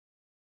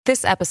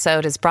This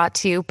episode is brought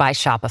to you by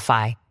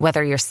Shopify.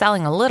 Whether you're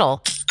selling a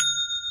little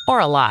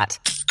or a lot,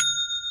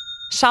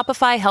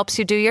 Shopify helps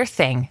you do your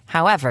thing,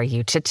 however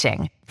you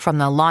cha-ching. From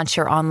the launch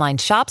your online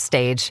shop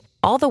stage,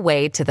 all the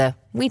way to the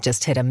we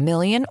just hit 1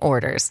 million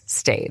orders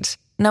stage.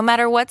 No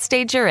matter what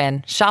stage you're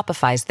in,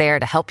 Shopify's there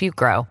to help you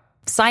grow.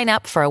 Sign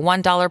up for a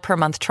 $1 per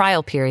month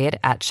trial period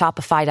at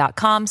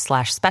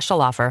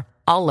shopify.com/special offer,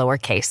 all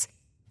lowercase.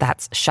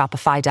 That's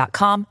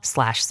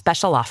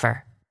shopify.com/special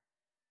offer.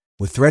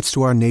 With threats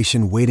to our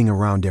nation waiting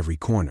around every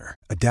corner,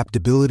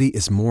 adaptability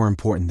is more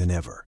important than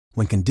ever.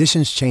 When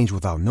conditions change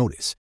without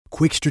notice,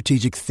 quick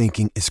strategic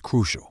thinking is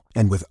crucial.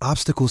 And with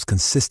obstacles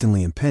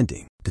consistently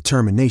impending,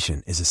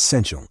 determination is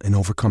essential in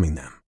overcoming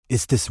them.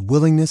 It's this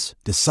willingness,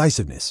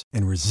 decisiveness,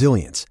 and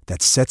resilience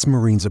that sets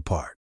Marines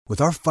apart. With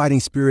our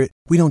fighting spirit,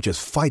 we don't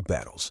just fight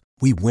battles,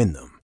 we win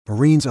them.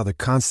 Marines are the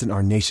constant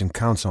our nation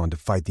counts on to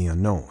fight the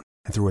unknown.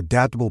 And through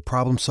adaptable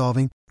problem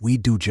solving, we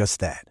do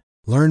just that.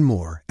 Learn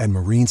more at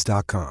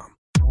marines.com.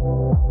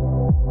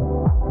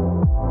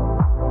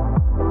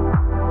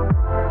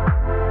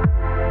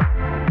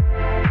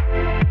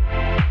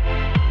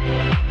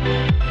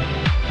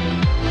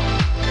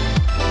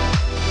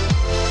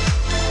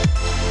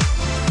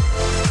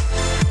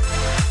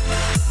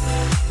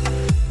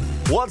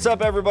 What's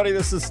up, everybody?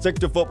 This is Stick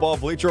to Football,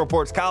 Bleacher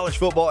Report's college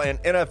football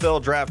and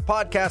NFL draft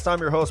podcast. I'm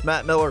your host,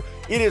 Matt Miller.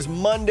 It is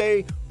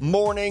Monday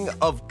morning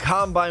of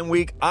Combine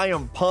Week. I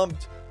am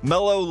pumped.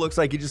 Mello looks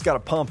like he just got a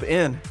pump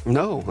in.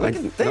 No,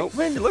 nope.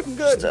 Man, you're looking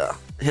good. Just,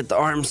 hit the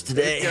arms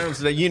today.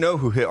 You know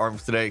who hit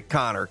arms today?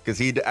 Connor, because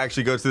he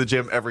actually goes to the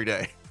gym every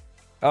day.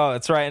 Oh,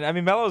 that's right. I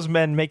mean, Mello's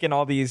been making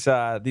all these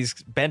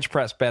bench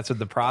press bets with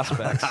the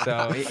prospects,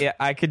 so yeah,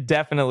 I could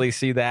definitely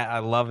see that. I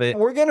love it.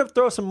 We're gonna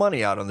throw some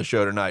money out on the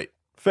show tonight.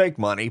 Fake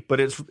money, but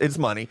it's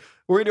money.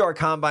 We're gonna do our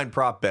combine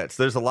prop bets.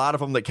 There's a lot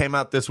of them that came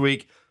out this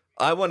week.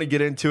 I want to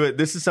get into it.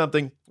 This is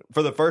something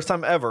for the first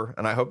time ever,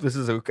 and I hope this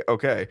is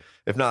okay.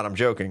 If not, I'm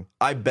joking.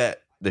 I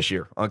bet this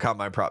year on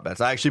combine prop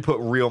bets. I actually put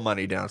real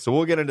money down, so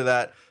we'll get into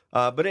that.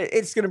 But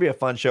it's going to be a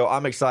fun show.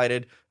 I'm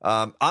excited.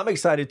 I'm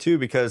excited too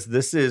because we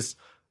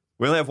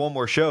only have one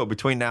more show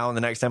between now and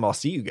the next time I'll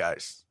see you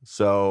guys.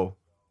 So.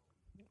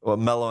 Well,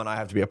 Mello and I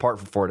have to be apart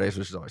for 4 days,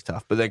 which is always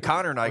tough. But then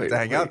Connor and I get to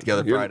hang out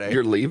together Friday.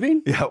 You're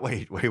leaving? Yeah,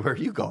 wait, where are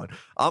you going?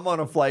 I'm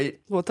on a flight.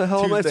 What the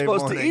hell am I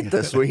supposed to eat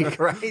this week?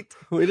 Right?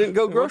 We didn't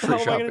go grocery what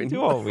the hell am I shopping. gonna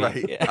do all week?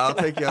 Right. Yeah. I'll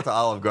take you out to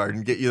Olive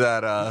Garden, get you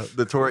that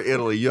the tour of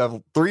Italy. You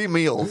have 3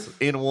 meals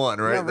in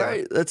one, right? Yeah,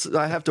 right.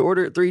 I have to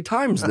order it 3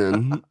 times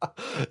then.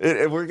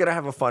 We're going to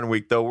have a fun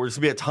week, though. There's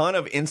going to be a ton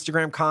of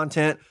Instagram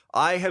content.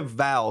 I have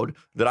vowed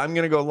that I'm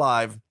going to go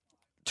live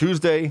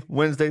Tuesday,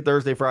 Wednesday,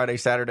 Thursday, Friday,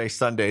 Saturday,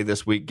 Sunday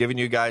this week, giving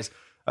you guys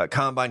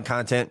combine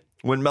content.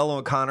 When Mello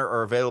and Connor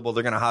are available,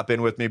 they're going to hop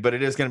in with me, but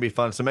it is going to be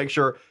fun. So make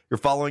sure you're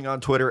following on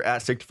Twitter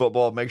at Stick to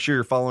Football. Make sure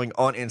you're following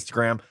on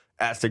Instagram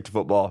at Stick to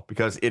Football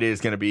because it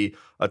is going to be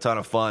a ton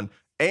of fun.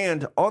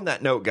 And on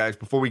that note, guys,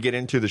 before we get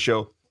into the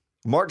show,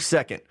 March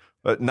 2nd,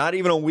 but not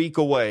even a week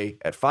away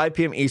at 5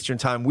 p.m. Eastern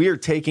time, we are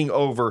taking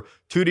over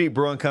Two Deep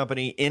Brewing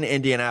Company in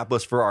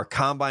Indianapolis for our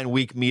Combine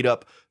Week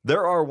meetup.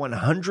 There are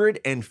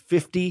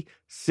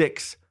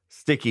 156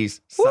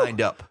 stickies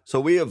signed up. So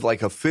we have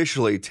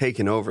officially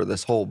taken over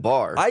this whole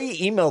bar. I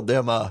emailed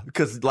them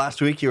because last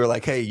week you were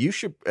like, hey, you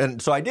should.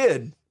 And so I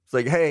did. It's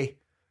like, hey,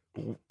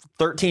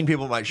 13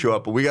 people might show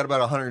up, but we got about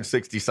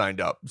 160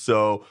 signed up.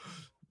 So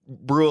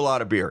brew a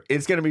lot of beer.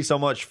 It's going to be so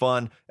much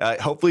fun.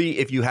 Hopefully,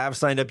 if you have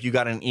signed up, you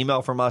got an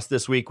email from us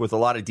this week with a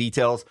lot of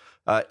details.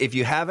 If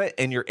you haven't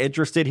and you're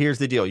interested, here's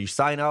the deal. You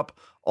sign up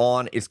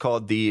on, it's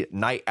called the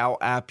Night Out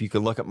app. You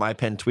can look at my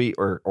pen tweet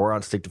or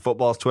on Stick to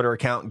Football's Twitter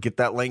account and get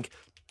that link.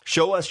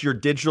 Show us your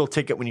digital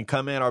ticket when you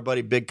come in. Our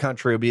buddy Big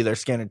Country will be there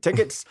scanning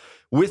tickets.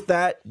 With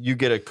that, you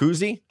get a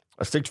koozie,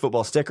 a Stick to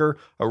Football sticker,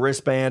 a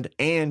wristband,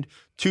 and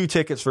 2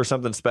 tickets for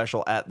something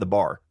special at the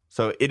bar.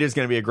 So it is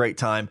going to be a great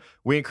time.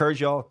 We encourage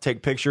y'all,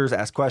 take pictures,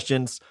 ask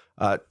questions,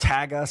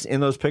 tag us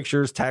in those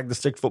pictures, tag the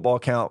Stick to Football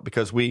account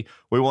because we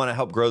want to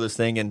help grow this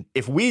thing. And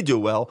if we do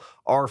well,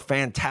 our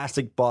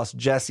fantastic boss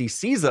Jesse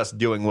sees us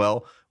doing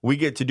well, we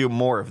get to do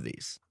more of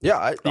these.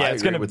 Yeah,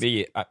 it's going to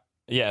be...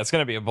 Yeah, it's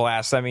going to be a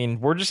blast. I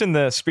mean, we're just in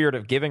the spirit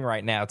of giving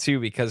right now, too,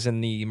 because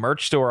in the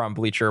merch store on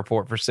Bleacher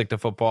Report for Stick to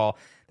Football,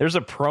 there's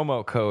a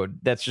promo code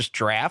that's just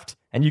draft,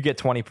 and you get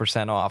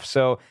 20% off.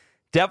 So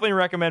definitely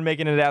recommend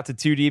making it out to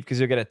Two Deep because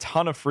you'll get a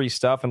ton of free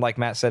stuff. And like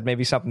Matt said,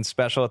 maybe something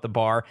special at the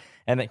bar,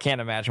 and I can't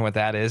imagine what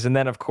that is. And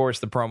then, of course,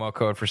 the promo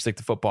code for Stick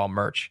to Football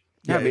merch.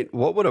 Yeah, I mean,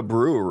 what would a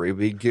brewery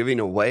be giving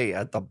away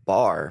at the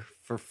bar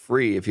for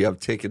free if you have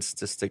tickets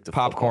to Stick to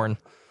Popcorn.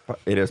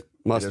 Football? It is.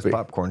 Must be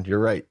popcorn. You're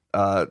right.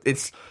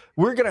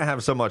 We're going to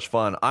have so much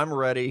fun. I'm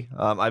ready.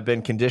 I've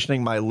been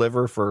conditioning my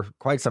liver for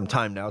quite some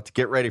time now to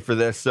get ready for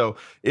this. So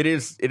it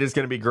is going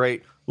to be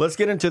great. Let's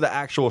get into the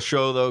actual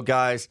show, though,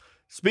 guys.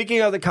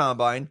 Speaking of the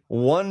Combine,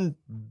 one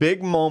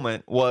big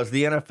moment was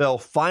the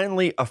NFL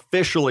finally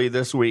officially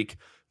this week.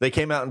 They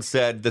came out and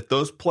said that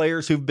those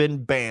players who've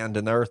been banned,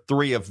 and there are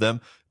 3 of them,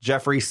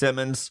 Jeffrey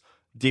Simmons,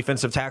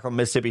 defensive tackle,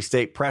 Mississippi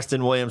State,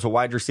 Preston Williams, a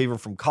wide receiver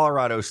from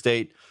Colorado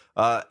State,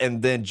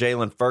 and then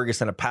Jalen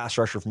Ferguson, a pass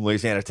rusher from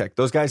Louisiana Tech.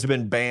 Those guys have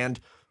been banned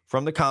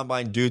from the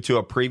combine due to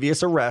a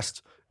previous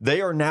arrest. They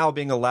are now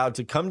being allowed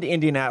to come to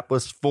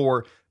Indianapolis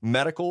for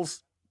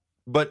medicals,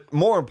 but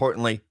more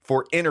importantly,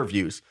 for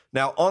interviews.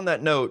 Now, on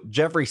that note,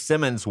 Jeffrey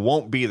Simmons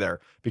won't be there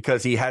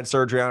because he had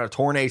surgery on a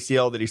torn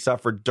ACL that he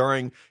suffered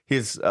during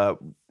his,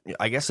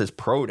 his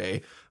pro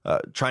day,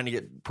 trying to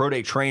get pro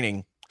day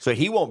training. So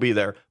he won't be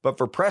there. But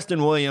for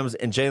Preston Williams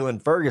and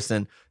Jalen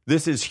Ferguson,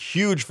 this is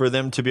huge for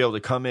them to be able to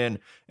come in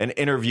and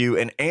interview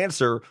and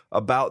answer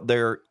about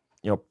their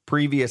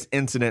previous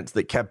incidents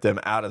that kept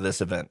them out of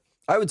this event.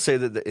 I would say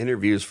that the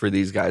interviews for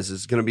these guys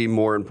is going to be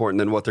more important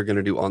than what they're going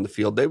to do on the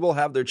field. They will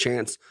have their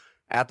chance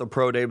at the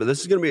pro day, but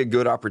this is going to be a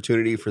good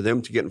opportunity for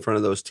them to get in front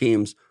of those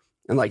teams.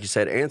 And like you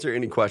said, answer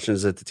any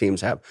questions that the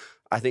teams have.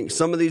 I think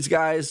some of these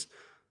guys,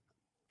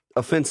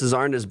 offenses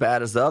aren't as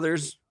bad as the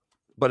others,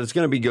 but it's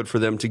going to be good for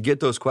them to get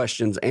those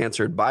questions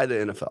answered by the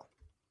NFL.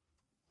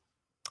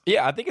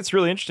 Yeah, I think it's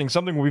really interesting.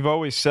 Something we've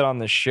always said on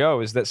this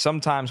show is that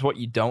sometimes what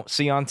you don't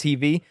see on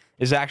TV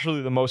is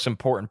actually the most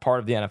important part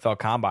of the NFL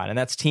Combine, and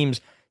that's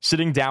teams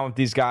sitting down with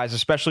these guys,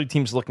 especially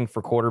teams looking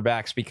for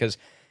quarterbacks, because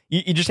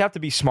you just have to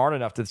be smart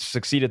enough to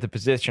succeed at the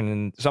position.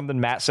 And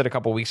something Matt said a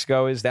couple weeks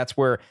ago is that's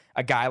where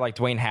a guy like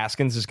Dwayne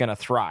Haskins is going to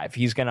thrive.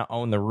 He's going to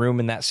own the room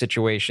in that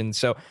situation.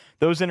 So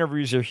those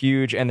interviews are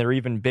huge, and they're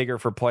even bigger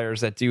for players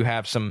that do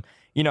have some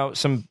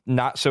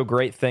not so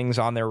great things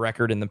on their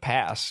record in the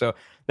past. So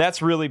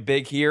that's really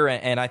big here.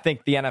 And I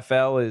think the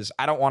NFL is,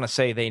 I don't want to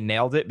say they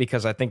nailed it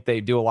because I think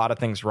they do a lot of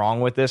things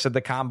wrong with this at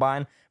the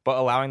Combine, but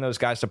allowing those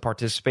guys to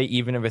participate,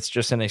 even if it's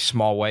just in a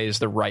small way, is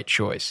the right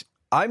choice.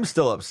 I'm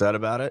still upset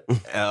about it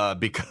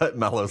because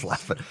Melo's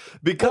laughing.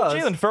 Because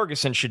Jalen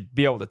Ferguson should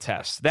be able to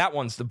test. That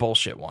one's the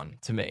bullshit one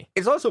to me.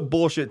 It's also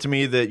bullshit to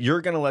me that you're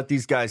going to let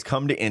these guys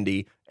come to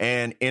Indy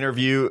and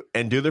interview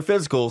and do their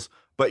physicals,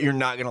 but you're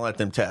not going to let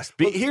them test.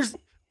 Here's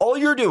all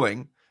you're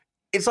doing.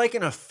 It's like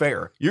an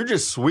affair. You're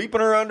just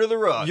sweeping her under the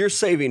rug. You're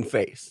saving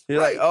face.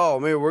 You're like, oh,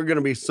 man, we're going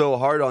to be so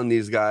hard on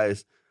these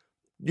guys.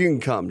 You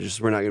can come,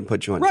 just we're not going to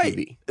put you on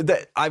TV.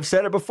 I've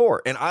said it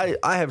before, and I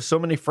have so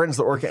many friends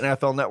that work at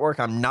NFL Network.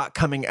 I'm not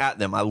coming at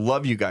them. I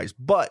love you guys,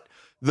 but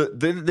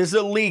this is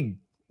a league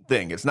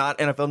thing. It's not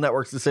NFL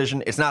Network's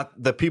decision. It's not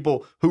the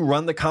people who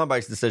run the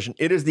Combine's decision.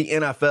 It is the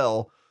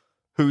NFL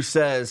who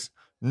says,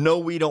 no,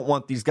 we don't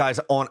want these guys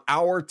on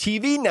our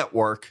TV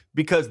network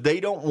because they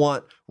don't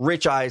want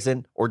Rich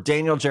Eisen or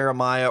Daniel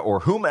Jeremiah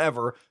or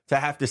whomever to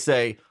have to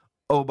say,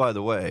 oh, by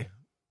the way,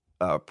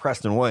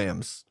 Preston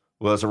Williams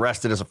was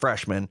arrested as a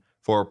freshman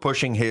for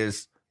pushing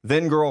his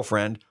then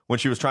girlfriend when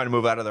she was trying to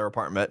move out of their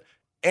apartment,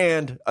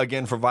 and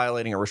again for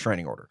violating a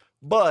restraining order.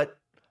 But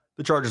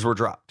the charges were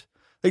dropped.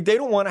 They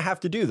don't want to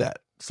have to do that.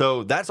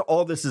 So that's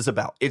all this is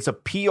about. It's a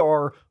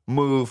PR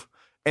move.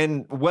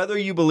 And whether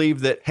you believe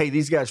that, hey,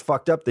 these guys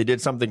fucked up, they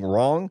did something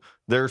wrong,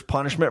 there's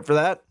punishment for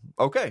that,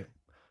 okay.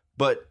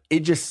 But it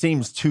just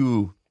seems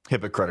too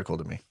hypocritical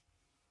to me.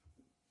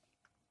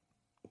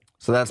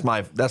 So that's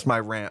my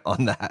rant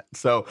on that.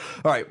 So,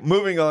 all right,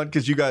 moving on,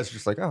 because you guys are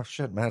just like, oh,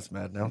 shit, Matt's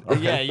mad now.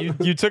 Okay. Yeah,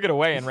 you took it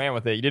away and ran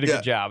with it. You did a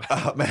good job.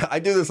 Man, I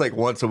do this like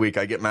once a week.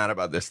 I get mad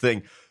about this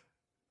thing.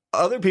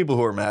 Other people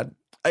who are mad,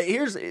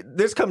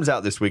 this comes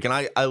out this week, and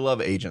I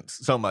love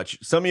agents so much.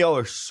 Some of y'all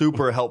are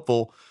super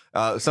helpful.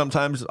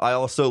 Sometimes I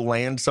also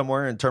land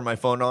somewhere and turn my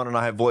phone on, and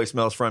I have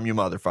voicemails from you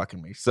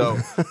motherfucking me. So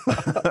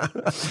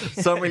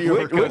some of you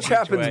which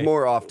happens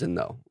more often,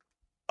 though.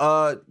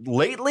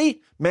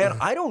 Lately, man,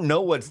 I don't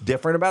know what's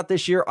different about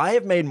this year. I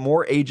have made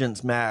more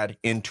agents mad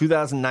in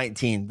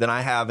 2019 than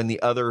I have in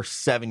the other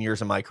 7 years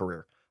of my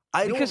career.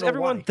 Because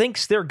everyone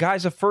thinks their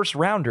guy's a first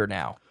rounder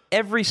now,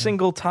 every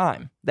single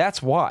time.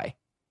 That's why.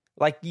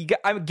 Like,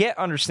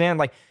 understand,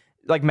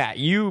 like Matt,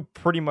 you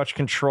pretty much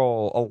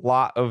control a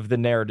lot of the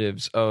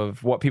narratives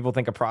of what people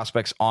think of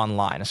prospects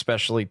online,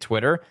 especially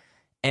Twitter.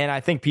 And I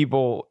think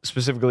people,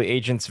 specifically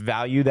agents,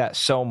 value that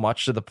so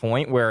much to the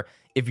point where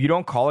if you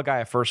don't call a guy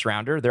a first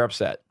rounder, they're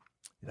upset.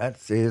 That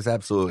is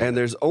absolutely. And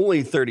there's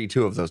only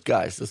 32 of those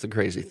guys. That's the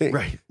crazy thing.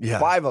 Right. Yeah.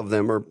 5 of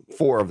them or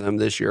 4 of them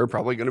this year are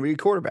probably going to be a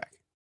quarterback.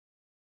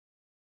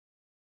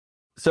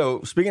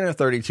 So speaking of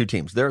 32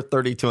 teams, there are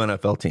 32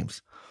 NFL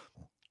teams.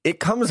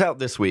 It comes out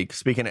this week,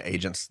 speaking of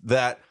agents,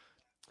 that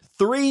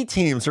 3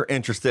 teams are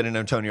interested in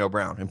Antonio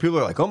Brown. And people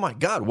are like, oh my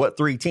God, what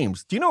 3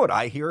 teams? Do you know what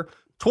I hear?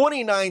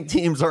 29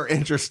 teams are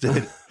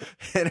interested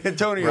in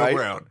Antonio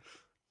Brown.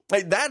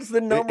 Like, that's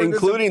the number.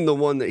 Including the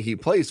one that he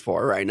plays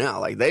for right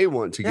now. Like, they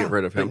want to get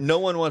rid of him. Like, no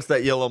one wants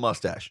that yellow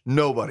mustache.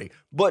 Nobody.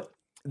 But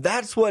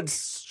that's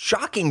what's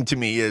shocking to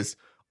me is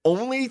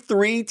only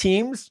 3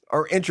 teams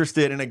are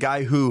interested in a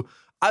guy who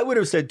I would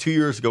have said 2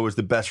 years ago was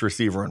the best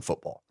receiver in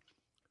football.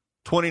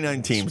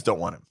 29 teams don't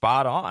want him.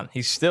 Spot on.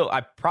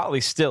 I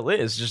probably still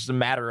is. Just a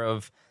matter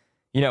of,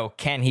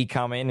 can he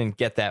come in and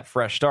get that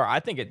fresh start? I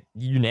think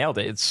you nailed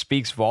it. It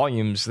speaks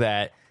volumes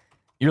that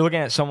you're looking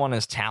at someone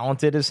as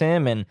talented as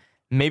him, and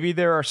maybe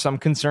there are some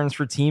concerns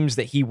for teams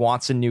that he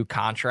wants a new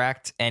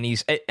contract and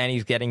he's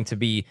getting to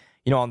be,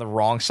 on the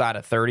wrong side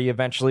of 30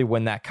 eventually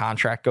when that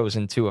contract goes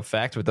into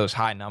effect with those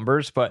high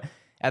numbers. But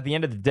at the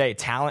end of the day,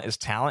 talent is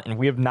talent, and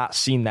we have not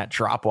seen that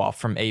drop off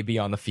from AB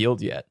on the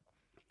field yet.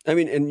 I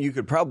mean, and you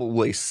could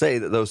probably say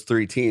that those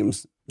three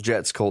teams,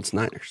 Jets, Colts,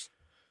 Niners.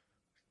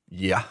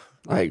 Yeah.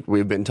 Like,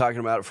 we've been talking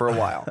about it for a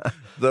while.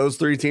 Those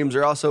three teams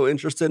are also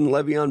interested in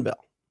Le'Veon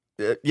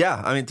Bell.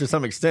 Yeah, I mean, to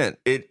some extent,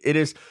 it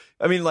is.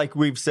 I mean, like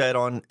we've said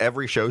on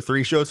every show,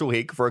 3 shows a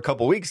week for a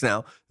couple weeks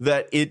now,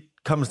 that it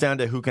comes down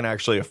to who can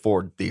actually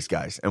afford these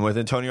guys. And with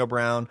Antonio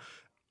Brown,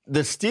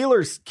 the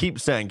Steelers keep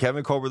saying,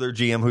 Kevin Colbert, their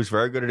GM, who's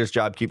very good at his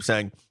job, keeps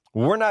saying,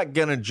 we're not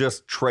going to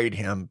just trade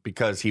him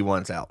because he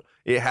wants out.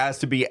 It has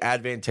to be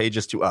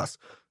advantageous to us.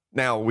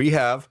 Now, we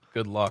have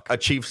good luck. A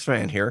Chiefs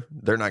fan here.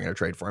 They're not going to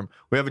trade for him.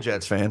 We have a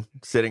Jets fan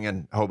sitting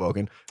in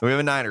Hoboken, and we have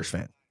a Niners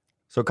fan.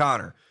 So,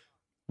 Connor,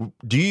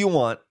 do you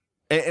want,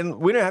 and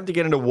we don't have to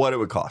get into what it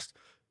would cost.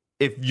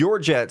 If your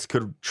Jets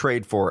could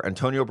trade for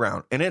Antonio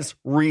Brown, and it's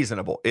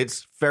reasonable,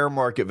 it's fair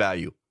market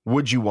value,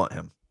 would you want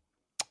him?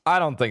 I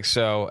don't think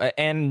so.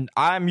 And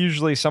I'm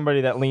usually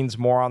somebody that leans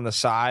more on the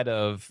side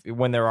of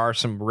when there are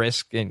some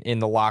risk in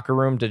the locker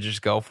room to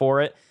just go for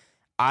it.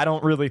 I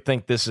don't really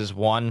think this is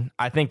one.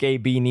 I think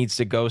AB needs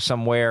to go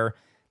somewhere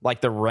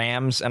like the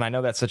Rams, and I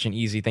know that's such an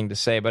easy thing to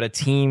say, but a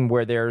team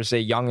where there's a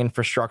young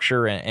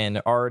infrastructure and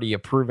already a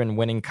proven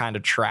winning kind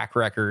of track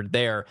record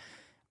there.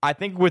 I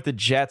think with the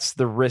Jets,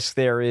 the risk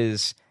there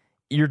is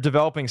you're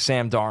developing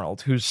Sam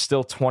Darnold, who's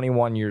still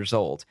 21 years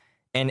old.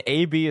 And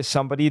AB is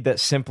somebody that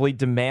simply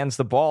demands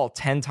the ball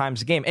 10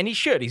 times a game. And he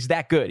should. He's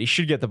that good. He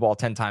should get the ball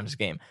 10 times a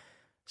game.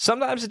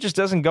 Sometimes it just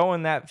doesn't go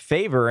in that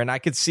favor. And I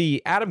could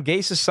see Adam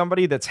Gase is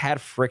somebody that's had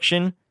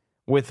friction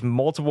with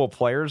multiple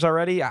players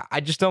already. I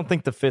just don't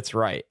think the fit's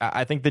right.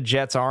 I think the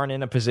Jets aren't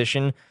in a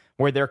position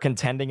where they're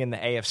contending in the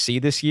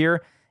AFC this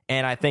year.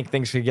 And I think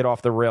things could get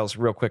off the rails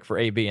real quick for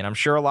AB. And I'm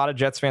sure a lot of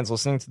Jets fans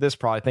listening to this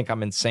probably think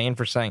I'm insane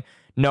for saying,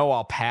 no,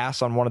 I'll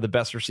pass on one of the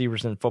best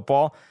receivers in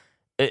football.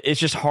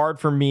 It's just hard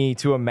for me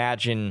to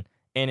imagine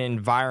an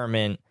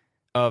environment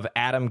of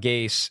Adam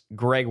Gase,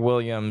 Greg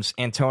Williams,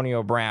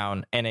 Antonio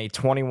Brown, and a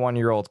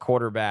 21-year-old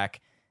quarterback,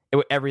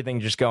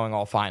 everything just going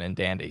all fine and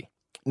dandy.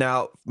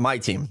 Now, my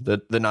team,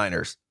 the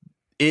Niners,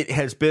 it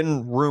has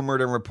been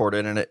rumored and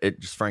reported, and it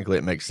just frankly,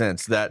 it makes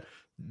sense, that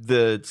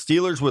the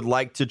Steelers would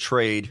like to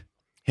trade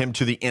him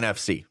to the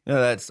NFC.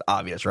 That's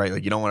obvious, right?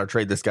 Like, you don't want to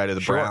trade this guy to the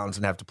Browns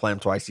and have to play him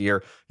twice a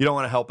year. You don't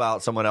want to help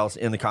out someone else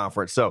in the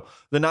conference. So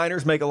the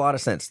Niners make a lot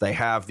of sense. They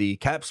have the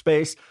cap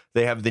space,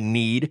 they have the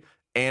need,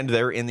 and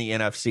they're in the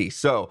NFC.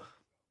 So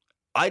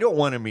I don't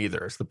want him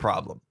either is the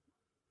problem.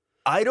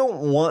 I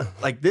don't want,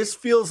 like, this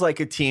feels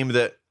like a team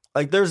that,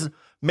 like, there's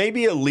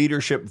maybe a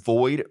leadership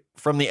void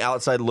from the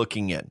outside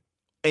looking in.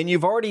 And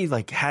you've already,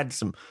 like, had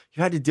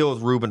to deal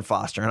with Reuben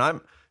Foster. And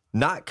I'm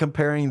not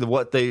comparing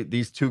what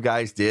these two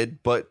guys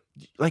did, but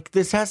like,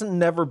 this hasn't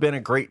never been a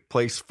great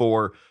place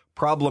for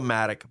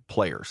problematic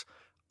players.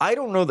 I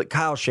don't know that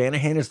Kyle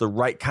Shanahan is the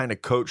right kind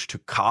of coach to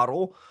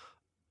coddle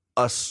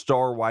a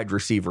star wide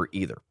receiver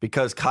either,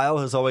 because Kyle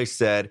has always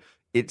said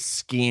it's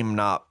scheme,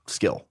 not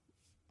skill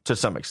to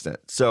some extent.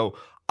 So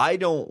I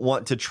don't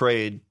want to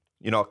trade,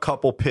 a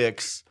couple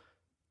picks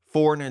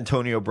for an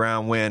Antonio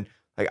Brown when,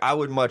 like, I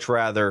would much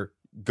rather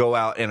go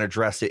out and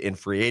address it in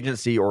free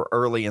agency or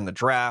early in the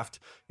draft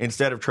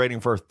instead of trading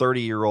for a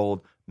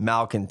 30-year-old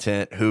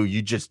malcontent who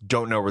you just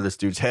don't know where this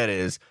dude's head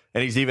is.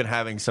 And he's even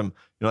having some,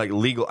 like,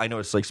 legal, I know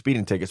it's like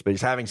speeding tickets, but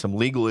he's having some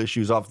legal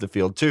issues off the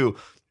field too.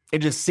 It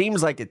just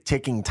seems like a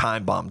ticking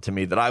time bomb to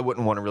me that I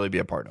wouldn't want to really be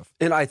a part of.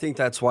 And I think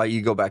that's why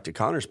you go back to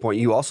Connor's point.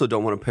 You also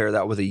don't want to pair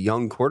that with a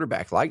young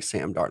quarterback like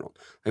Sam Darnold.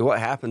 Like, what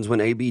happens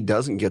when AB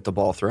doesn't get the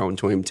ball thrown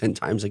to him 10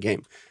 times a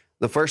game?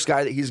 The first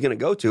guy that he's going to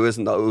go to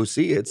isn't the OC.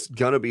 It's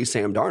going to be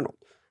Sam Darnold.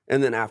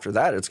 And then after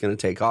that, it's going to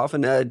take off.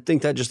 And I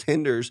think that just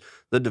hinders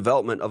the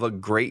development of a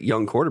great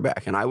young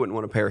quarterback. And I wouldn't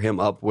want to pair him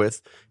up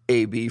with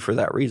AB for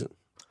that reason.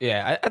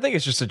 Yeah, I think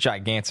it's just a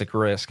gigantic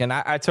risk. And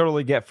I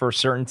totally get for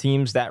certain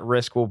teams that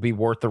risk will be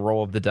worth the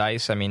roll of the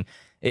dice. I mean,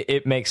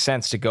 it makes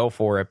sense to go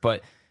for it.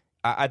 But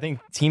I think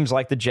teams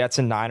like the Jets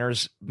and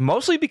Niners,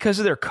 mostly because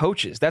of their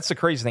coaches, that's the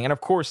crazy thing. And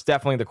of course,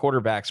 definitely the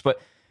quarterbacks.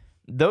 But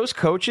those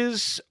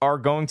coaches are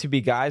going to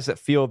be guys that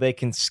feel they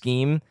can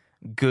scheme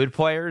good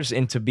players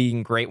into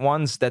being great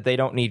ones, that they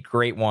don't need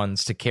great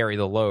ones to carry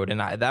the load. And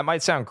that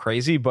might sound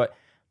crazy, but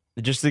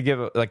just to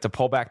to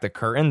pull back the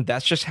curtain,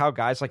 that's just how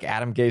guys like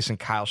Adam Gase and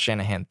Kyle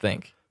Shanahan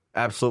think.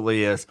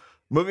 Absolutely is.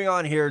 Moving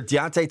on here,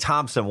 Deontay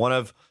Thompson, one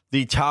of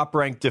the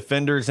top-ranked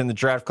defenders in the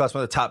draft class,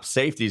 one of the top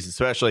safeties,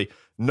 especially.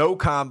 No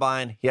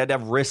combine. He had to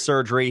have wrist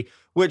surgery,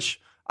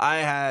 which I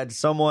had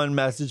someone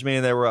message me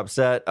and they were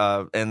upset.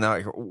 And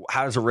they're like,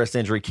 how does a wrist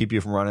injury keep you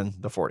from running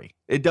the 40?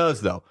 It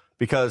does, though,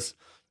 because,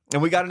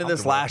 and we got into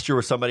this last year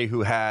with somebody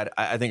who had,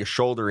 I think, a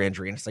shoulder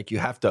injury. And it's like, you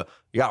got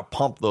to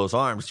pump those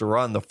arms to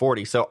run the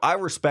 40. So I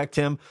respect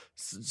him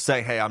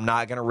saying, hey, I'm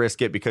not going to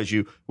risk it, because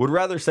you would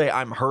rather say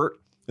I'm hurt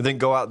than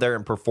go out there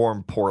and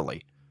perform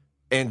poorly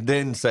and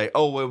then say,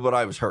 oh, well, but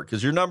I was hurt,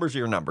 because your numbers are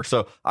your number.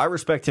 So I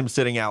respect him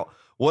sitting out.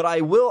 What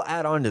I will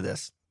add on to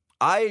this,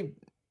 I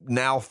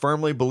now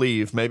firmly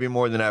believe, maybe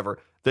more than ever,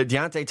 that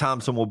Deontay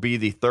Thompson will be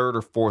the third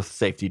or fourth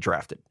safety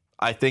drafted.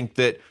 I think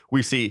that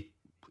we see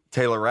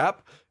Taylor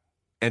Rapp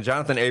and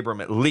Jonathan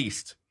Abram at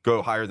least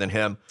go higher than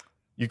him.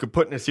 You could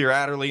put Nasir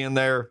Adderley in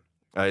there.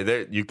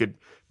 You could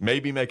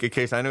maybe make a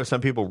case. I know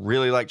some people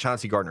really like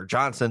Chauncey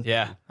Gardner-Johnson.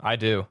 Yeah, I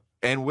do.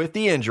 And with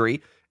the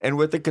injury and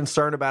with the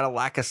concern about a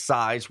lack of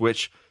size,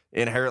 which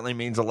inherently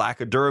means a lack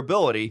of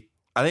durability,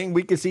 I think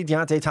we could see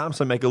Deontay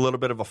Thompson make a little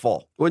bit of a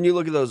fall. When you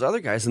look at those other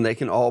guys, and they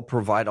can all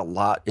provide a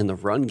lot in the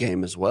run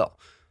game as well.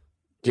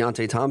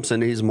 Deontay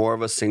Thompson, he's more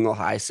of a single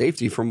high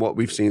safety from what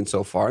we've seen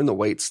so far, and the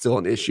weight's still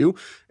an issue.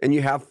 And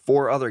you have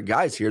 4 other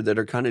guys here that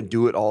are kind of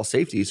do-it-all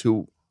safeties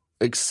who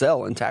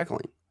excel in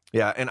tackling.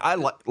 Yeah, and I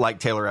like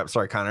Taylor Rapp.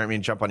 Sorry, Connor, I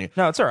mean jump on you.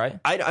 No, it's all right.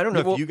 I don't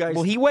know if you guys...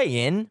 Will he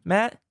weigh in,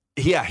 Matt?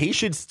 Yeah, he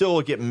should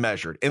still get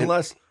measured,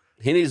 unless...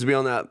 He needs to be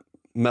on that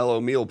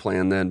mellow meal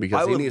plan then,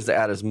 because he needs to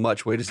add as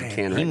much weight as he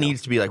can. He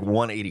needs to be like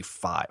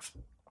 185.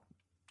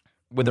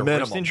 With a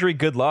wrist injury,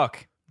 good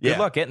luck. Good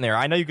luck getting there.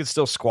 I know you could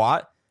still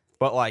squat,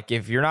 but like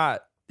if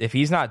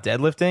he's not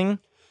deadlifting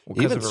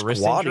because even of a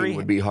wrist squatting injury,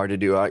 would be hard to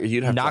do.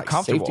 You'd have not to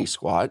comfortable. Safety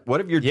squat.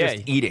 What if you're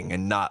just eating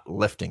and not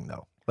lifting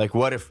though? Like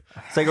what if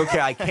it's like, okay,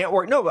 I can't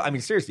work. No, but I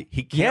mean seriously,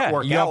 he can't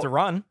work you out. have to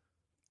run.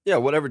 Yeah,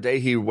 whatever day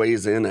he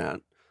weighs in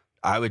at.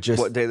 I would just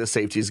what day the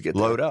safeties get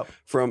load there. up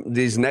from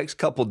these next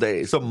couple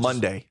days. So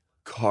Monday,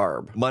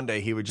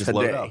 carb. He would just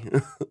today.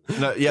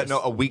 load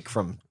up. A week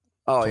from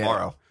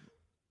tomorrow.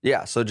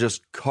 Yeah, so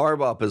just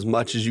carb up as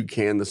much as you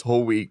can this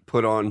whole week.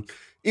 Put on,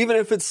 even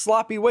if it's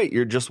sloppy weight,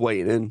 you're just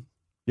weighing in.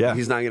 Yeah,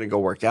 he's not going to go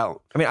work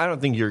out. I mean, I don't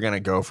think you're going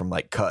to go from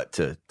like cut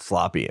to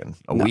sloppy in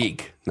a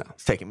week. No.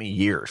 It's taking me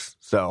years.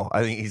 So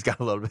I think he's got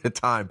a little bit of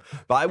time.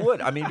 But I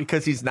would. I mean,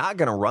 because he's not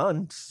going to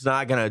run. He's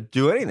not going to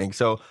do anything.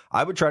 So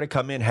I would try to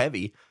come in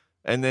heavy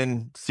and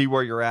then see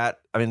where you're at.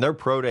 I mean, their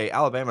pro day,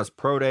 Alabama's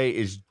pro day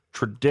is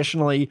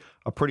traditionally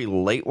a pretty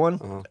late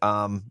one.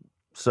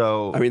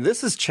 So I mean,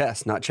 this is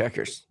chess, not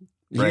checkers.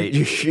 Right.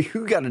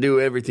 You got to do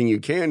everything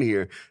you can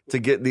here to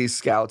get these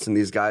scouts and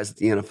these guys at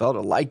the NFL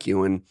to like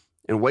you, and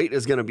weight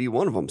is going to be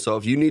one of them. So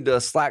if you need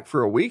to slack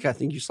for a week, I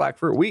think you slack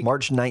for a week.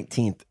 March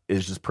 19th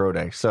is just pro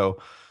day.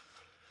 So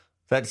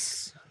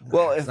that's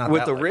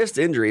with the wrist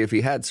injury, if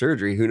he had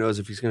surgery, who knows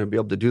if he's going to be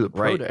able to do the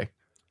pro day.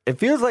 It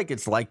feels like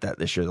it's like that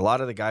this year. A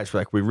lot of the guys were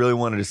like, we really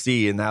wanted to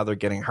see, and now they're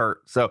getting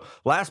hurt. So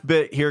last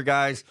bit here,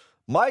 guys.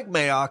 Mike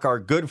Mayock, our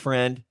good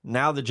friend,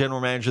 now the general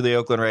manager of the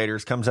Oakland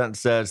Raiders, comes out and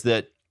says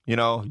that, you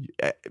know,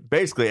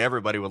 basically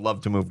everybody would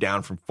love to move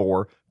down from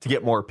 4 to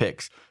get more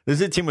picks. This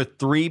is a team with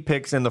 3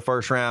 picks in the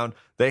first round.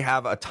 They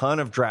have a ton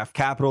of draft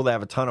capital. They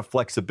have a ton of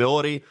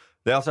flexibility.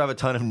 They also have a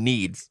ton of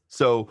needs.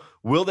 So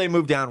will they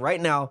move down?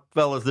 Right now,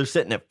 fellas, they're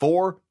sitting at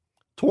 4,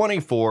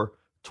 24,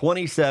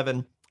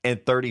 27,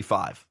 and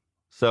 35.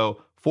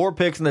 So 4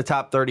 picks in the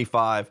top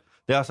 35.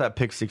 They also have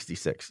pick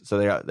 66. So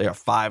they have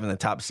 5 in the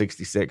top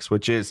 66,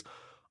 which is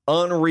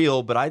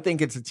unreal. But I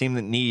think it's a team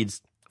that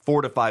needs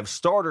 4 to 5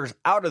 starters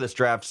out of this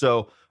draft.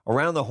 So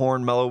around the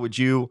horn, Mello, would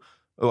you...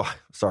 Oh,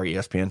 sorry,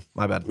 ESPN.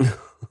 My bad.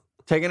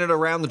 Taking it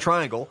around the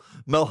triangle,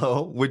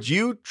 Mello, would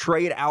you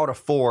trade out a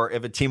 4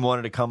 if a team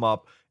wanted to come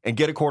up and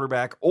get a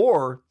quarterback?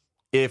 Or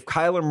if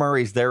Kyler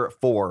Murray's there at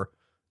 4,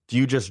 do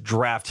you just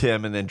draft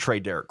him and then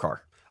trade Derek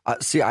Carr?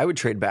 I would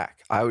trade back.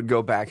 I would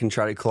go back and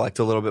try to collect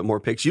a little bit more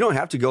picks. You don't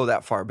have to go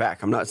that far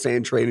back. I'm not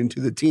saying trade into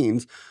the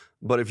teens,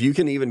 but if you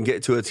can even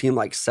get to a team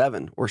like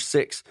 7 or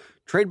 6,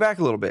 trade back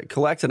a little bit,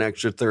 collect an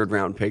extra 3rd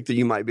round pick that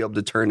you might be able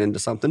to turn into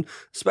something,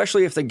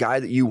 especially if the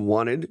guy that you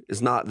wanted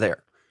is not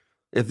there.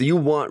 If you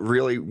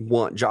really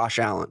want Josh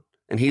Allen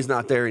and he's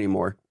not there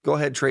anymore, go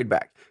ahead, trade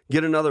back.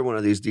 Get another one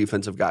of these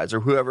defensive guys or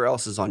whoever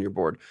else is on your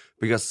board,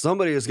 because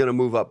somebody is going to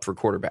move up for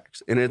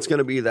quarterbacks, and it's going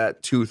to be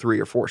that 2, 3,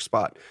 or 4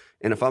 spot.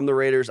 And if I'm the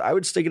Raiders, I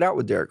would stick it out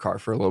with Derek Carr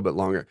for a little bit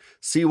longer.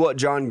 See what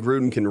John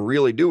Gruden can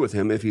really do with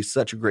him if he's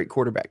such a great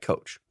quarterback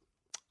coach.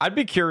 I'd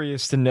be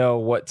curious to know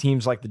what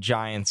teams like the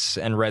Giants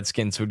and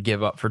Redskins would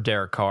give up for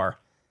Derek Carr.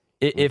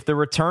 If the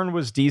return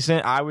was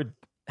decent, I would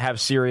have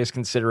serious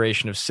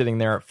consideration of sitting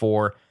there at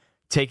 4,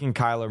 taking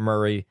Kyler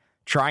Murray,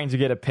 trying to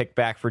get a pick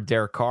back for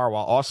Derek Carr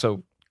while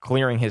also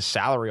clearing his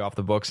salary off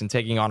the books and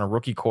taking on a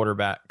rookie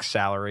quarterback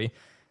salary,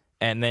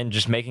 and then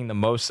just making the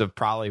most of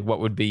probably what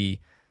would be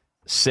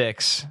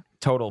 6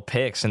 total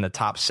picks in the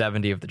top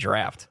 70 of the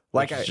draft. Go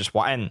ahead,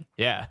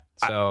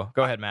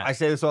 Matt. I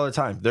say this all the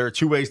time. There are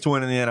 2 ways to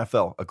win in the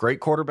NFL: a great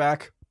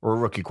quarterback or a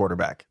rookie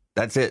quarterback.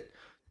 That's it.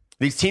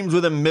 These teams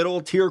with a middle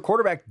tier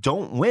quarterback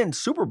don't win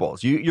Super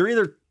Bowls. You're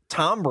either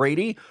Tom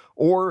Brady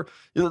or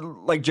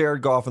like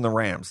Jared Goff and the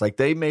Rams. Like,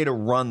 they made a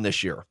run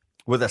this year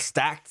with a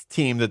stacked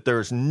team that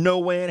there's no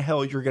way in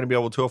hell you're going to be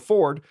able to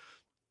afford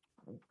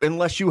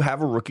unless you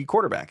have a rookie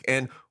quarterback.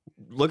 And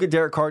look at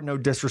Derek Carr, no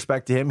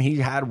disrespect to him. He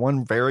had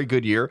one very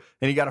good year,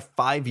 and he got a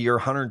 5-year,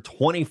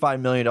 $125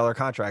 million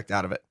contract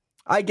out of it.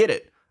 I get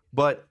it,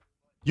 but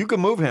you can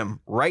move him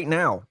right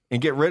now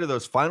and get rid of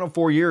those final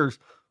 4 years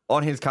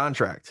on his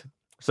contract.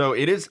 So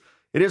it is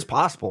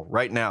possible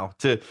right now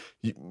to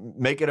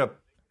make it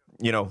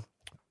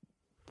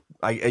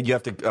you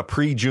have to a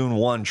pre-June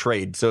 1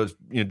 trade, so it's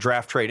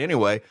draft trade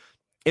anyway.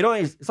 It's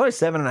only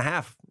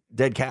 7.5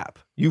 dead cap.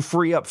 You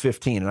free up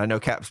 15, and I know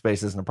cap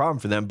space isn't a problem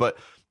for them, but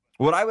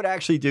what I would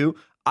actually do,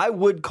 I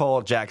would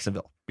call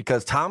Jacksonville,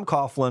 because Tom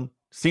Coughlin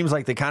seems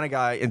like the kind of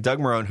guy, and Doug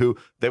Marrone, who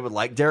they would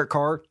like Derek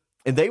Carr,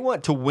 and they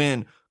want to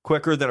win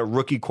quicker than a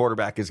rookie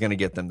quarterback is going to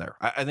get them there.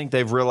 I think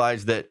they've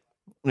realized that,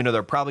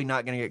 they're probably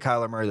not going to get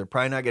Kyler Murray. They're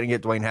probably not going to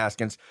get Dwayne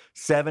Haskins.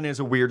 7 is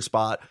a weird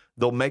spot.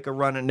 They'll make a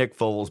run at Nick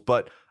Foles.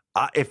 But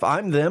if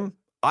I'm them,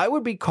 I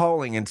would be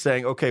calling and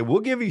saying, okay,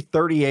 we'll give you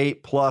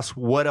 38 plus.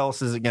 What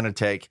else is it going to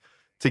take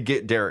to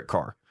get Derek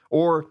Carr?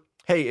 Or,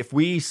 hey, if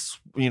we,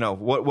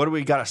 what do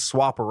we got to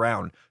swap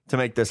around to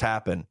make this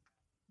happen?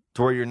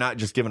 To where you're not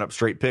just giving up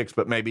straight picks,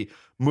 but maybe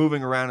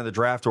moving around in the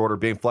draft order,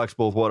 being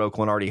flexible with what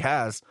Oakland already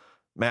has.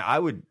 Man, I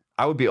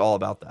would be all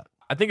about that.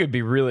 I think it'd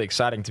be really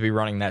exciting to be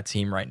running that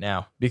team right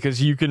now,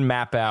 because you can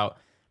map out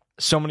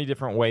so many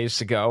different ways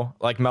to go.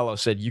 Like Mello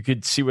said, you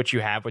could see what you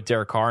have with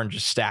Derek Carr and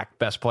just stack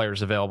best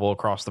players available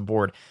across the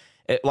board.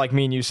 Like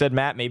me and you said,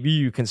 Matt, maybe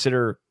you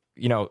consider,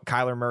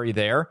 Kyler Murray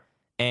there,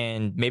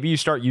 and maybe you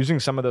start using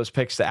some of those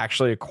picks to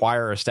actually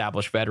acquire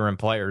established veteran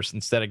players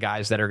instead of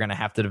guys that are going to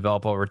have to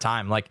develop over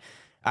time. Like,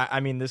 I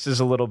mean, this is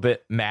a little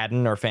bit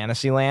Madden or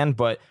fantasy land,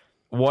 but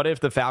what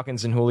if the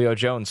Falcons and Julio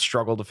Jones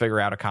struggle to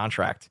figure out a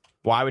contract?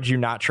 Why would you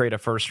not trade a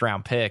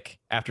first-round pick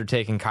after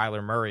taking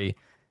Kyler Murray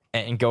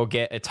and go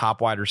get a top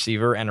wide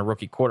receiver and a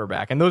rookie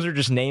quarterback? And those are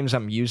just names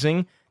I'm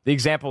using. The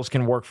examples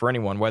can work for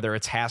anyone, whether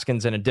it's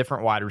Haskins and a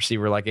different wide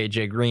receiver like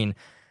A.J. Green.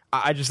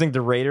 I just think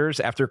the Raiders,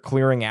 after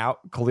clearing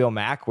out Khalil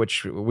Mack,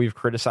 which we've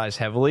criticized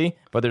heavily,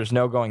 but there's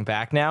no going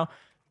back now,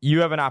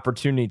 you have an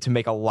opportunity to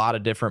make a lot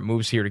of different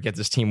moves here to get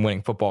this team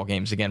winning football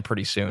games again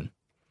pretty soon.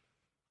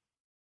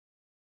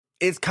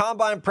 It's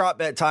combine prop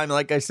bet time.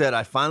 Like I said,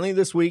 I finally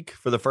this week,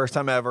 for the first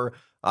time ever,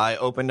 I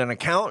opened an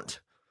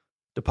account,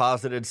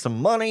 deposited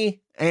some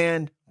money,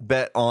 and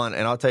bet on,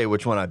 and I'll tell you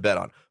which one I bet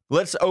on.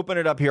 Let's open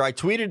it up here. I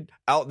tweeted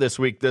out this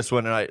week this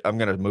one, and I'm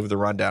going to move the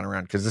rundown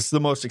around because this is the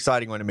most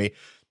exciting one to me.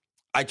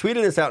 I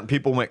tweeted this out, and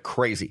people went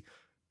crazy.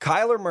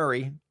 Kyler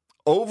Murray,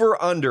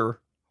 over under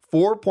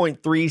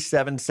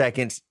 4.37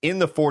 seconds in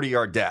the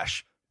 40-yard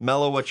dash.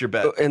 Mello, what's your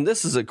bet? And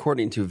this is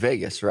according to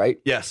Vegas, right?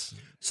 Yes.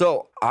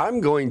 So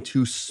I'm going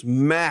to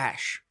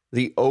smash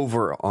the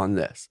over on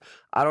this.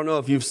 I don't know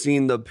if you've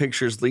seen the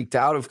pictures leaked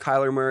out of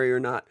Kyler Murray or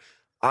not.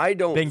 I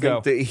don't think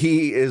that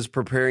he is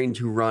preparing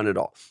to run at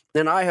all.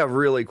 And I have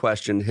really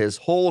questioned his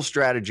whole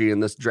strategy in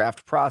this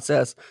draft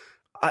process.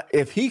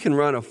 If he can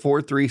run a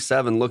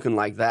 4.37 looking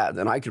like that,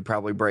 then I could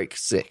probably break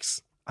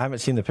 6. I haven't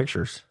seen the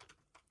pictures.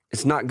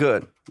 It's not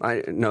good.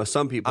 I know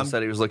some people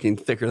said he was looking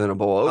thicker than a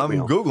bowl of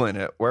oatmeal. I'm Googling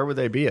it. Where would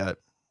they be at?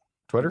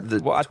 Twitter?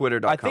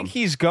 Twitter.com. I think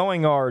he's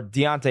going our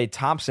Deontay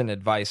Thompson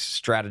advice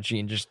strategy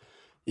and just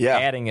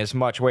adding as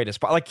much weight as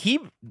possible. Like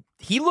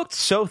he looked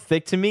so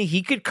thick to me,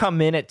 he could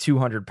come in at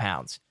 200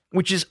 pounds,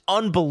 which is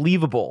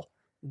unbelievable.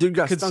 Dude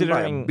got stung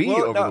by a bee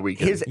over the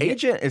weekend. His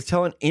agent is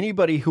telling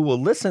anybody who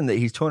will listen that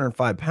he's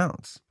 205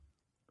 pounds.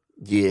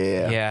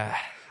 Yeah.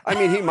 I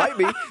mean, he might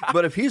be,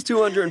 but if he's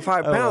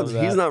 205 pounds,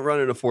 he's not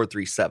running a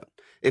 4.37.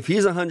 If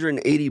he's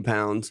 180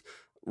 pounds,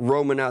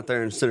 roaming out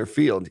there in center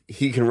field,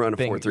 he can run a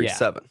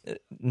 4.37. Yeah.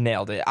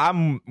 Nailed it.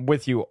 I'm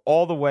with you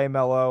all the way,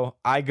 Mello.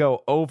 I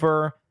go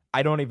over.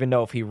 I don't even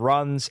know if he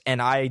runs,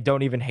 and I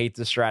don't even hate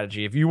the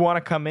strategy. If you want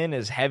to come in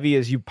as heavy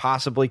as you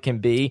possibly can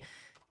be,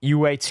 you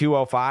weigh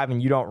 205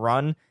 and you don't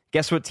run,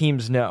 guess what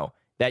teams know?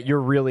 That you're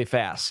really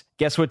fast.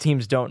 Guess what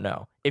teams don't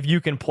know? If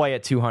you can play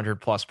at 200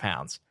 plus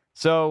pounds.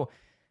 So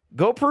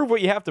go prove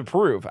what you have to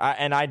prove.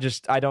 I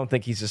don't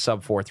think he's a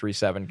sub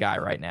 4.37 guy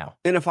right now.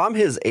 And if I'm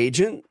his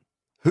agent,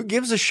 who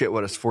gives a shit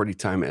what his 40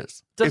 time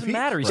is? Doesn't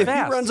matter. He's if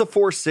fast. If he runs a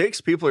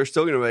 4.6, people are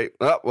still going to be,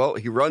 oh, well,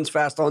 he runs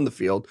fast on the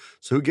field,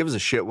 so who gives a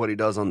shit what he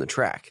does on the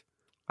track?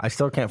 I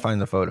still can't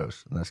find the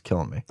photos, and that's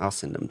killing me. I'll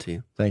send them to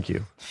you. Thank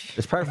you.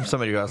 It's probably from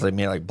somebody who has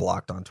me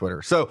blocked on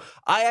Twitter. So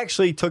I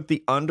actually took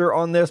the under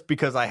on this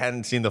because I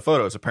hadn't seen the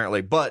photos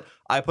apparently, but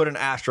I put an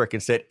asterisk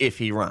and said if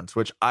he runs,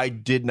 which I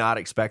did not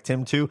expect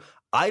him to.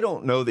 I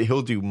don't know that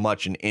he'll do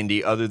much in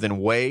Indy other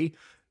than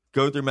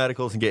go through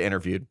medicals and get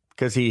interviewed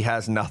because he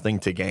has nothing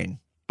to gain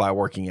by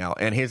working out.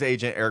 And his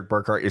agent, Eric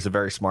Burkhart, is a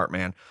very smart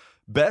man.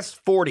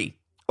 Best 40,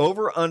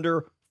 over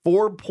under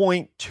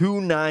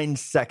 4.29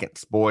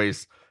 seconds,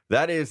 boys.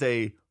 That is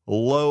a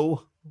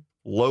low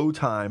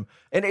time.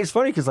 And it's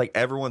funny because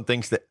everyone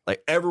thinks that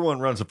everyone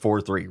runs a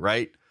 4.3,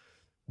 right?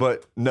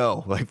 But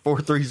no,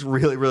 4.3 is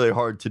really, really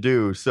hard to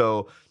do.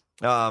 So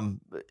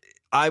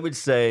I would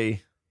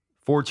say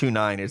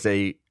 4.29 is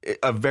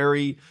a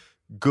very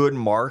good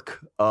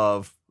mark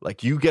of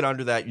you get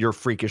under that, you're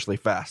freakishly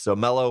fast. So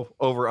Mello,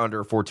 over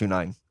under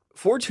 4.29.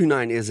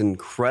 4.29 is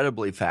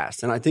incredibly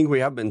fast. And I think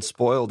we have been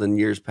spoiled in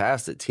years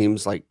past that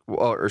teams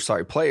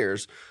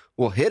players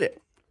will hit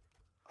it.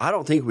 I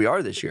don't think we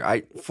are this year.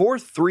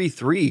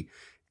 4.33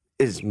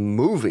 is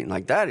moving.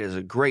 That is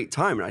a great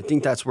time. And I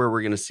think that's where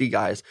we're going to see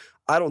guys.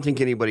 I don't think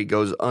anybody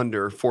goes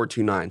under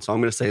 4.29. So I'm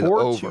going to say the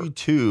over.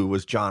 4.22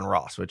 was John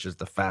Ross, which is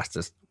the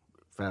fastest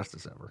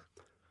ever.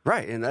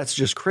 Right, and that's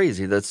just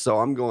crazy. So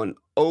I'm going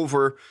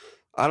over.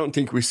 I don't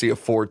think we see a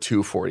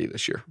 4.2 40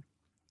 this year.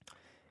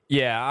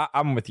 Yeah,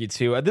 I'm with you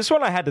too. This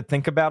one I had to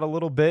think about a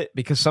little bit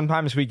because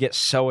sometimes we get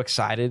so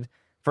excited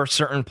for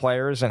certain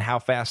players and how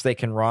fast they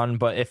can run.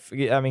 But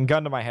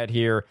gun to my head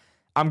here,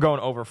 I'm going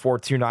over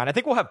 4.29. I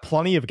think we'll have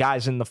plenty of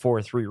guys in the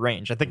 4.3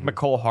 range. I think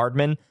Mecole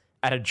Hardman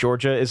out of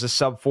Georgia is a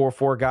sub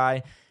 4.4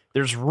 guy.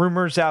 There's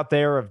rumors out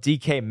there of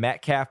DK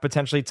Metcalf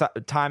potentially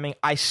timing.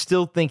 I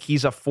still think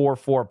he's a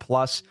 4.4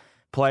 plus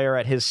player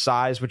at his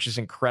size, which is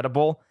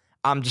incredible.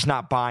 I'm just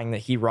not buying that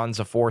he runs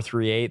a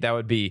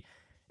 4.38.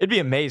 It'd be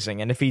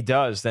amazing. And if he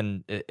does,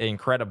 then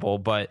incredible.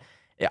 But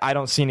I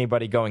don't see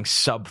anybody going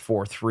sub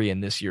 4.3 in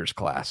this year's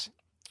class.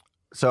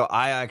 So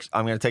I'm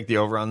going to take the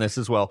over on this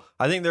as well.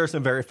 I think there are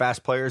some very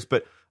fast players,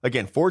 but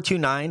again,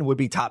 4.29 would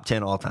be top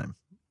 10 all time.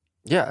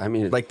 Yeah, I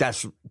mean, like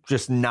that's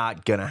just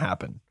not going to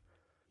happen.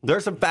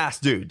 There's some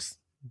fast dudes,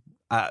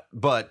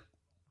 but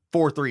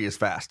 4.3 is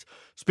fast.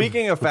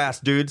 Speaking of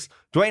fast dudes,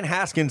 Dwayne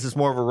Haskins is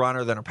more of a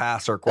runner than a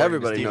passer.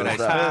 Everybody knows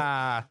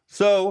that.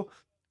 So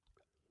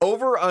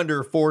over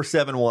under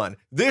 4.71.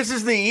 This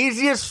is the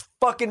easiest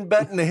fucking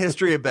bet in the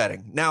history of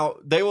betting. Now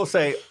they will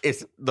say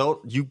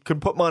you can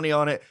put money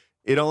on it.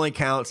 It only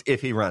counts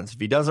if he runs.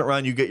 If he doesn't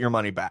run, you get your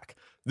money back.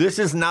 This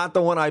is not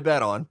the one I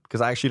bet on because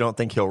I actually don't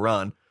think he'll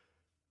run.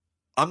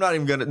 I'm not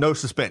even no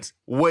suspense.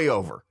 Way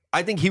over.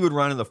 I think he would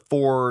run in the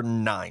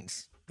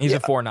 4.9s. He's a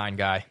 4.9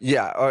 guy.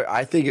 Yeah,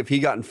 I think if he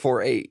got in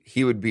 4.8,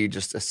 he would be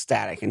just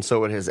ecstatic, and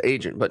so would his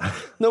agent. But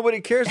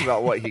nobody cares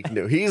about what he can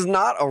do. He's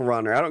not a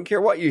runner. I don't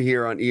care what you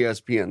hear on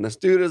ESPN. This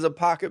dude is a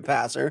pocket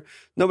passer.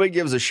 Nobody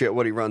gives a shit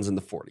what he runs in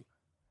the 40.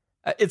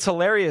 It's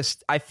hilarious.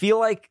 I feel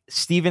like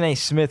Stephen A.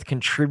 Smith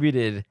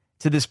contributed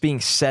to this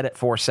being set at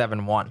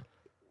 4.71.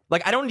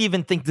 Like, I don't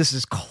even think this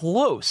is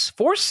close.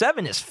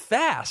 4.7 is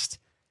fast.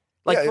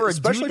 Like, yeah,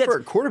 especially for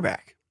a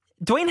quarterback.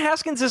 Dwayne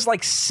Haskins is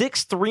like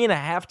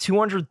 6'3.5",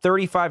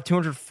 235,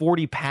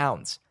 240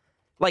 pounds.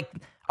 Like,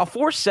 a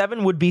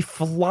 4.7 would be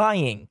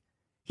flying.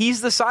 He's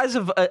the size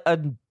of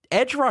an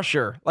edge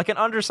rusher, like an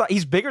undersized.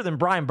 He's bigger than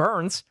Brian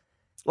Burns.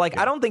 Like,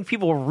 I don't think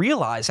people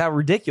realize how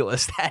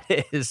ridiculous that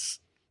is.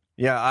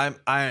 Yeah,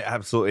 I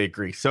absolutely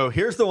agree. So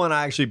here's the one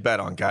I actually bet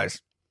on,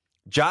 guys.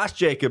 Josh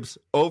Jacobs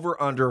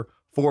over under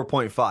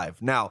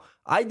 4.5. Now,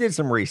 I did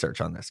some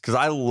research on this because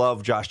I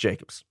love Josh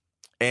Jacobs.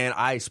 And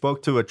I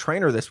spoke to a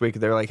trainer this week.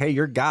 They're like, hey,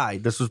 your guy,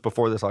 this was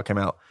before this all came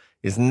out,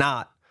 is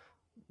not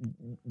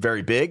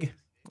very big,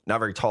 not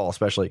very tall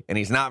especially, and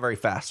he's not very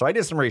fast. So I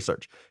did some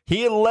research.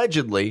 He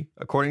allegedly,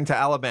 according to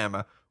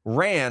Alabama,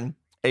 ran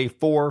a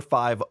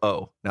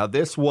 4.50. Now,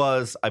 this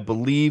was, I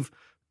believe,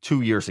 2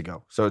 years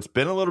ago. So it's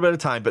been a little bit of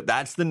time, but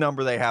that's the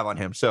number they have on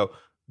him. So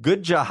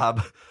good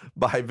job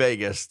by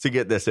Vegas to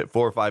get this at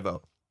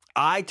 4.50.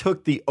 I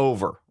took the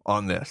over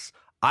on this.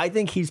 I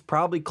think he's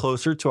probably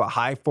closer to a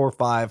high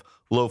 4.5,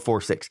 low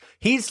 4.6.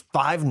 He's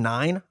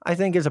 5'9", I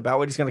think, is about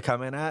what he's going to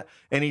come in at.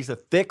 And he's a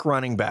thick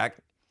running back.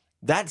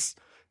 That's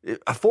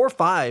a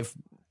 4.5,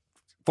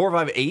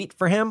 4.58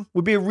 for him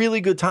would be a really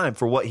good time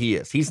for what he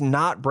is. He's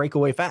not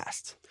breakaway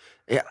fast.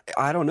 Yeah,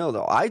 I don't know,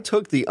 though. I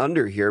took the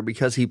under here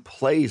because he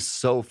plays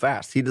so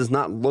fast. He does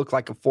not look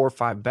like a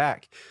 4.5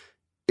 back.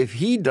 If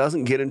he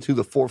doesn't get into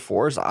the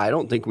 4.4s, I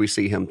don't think we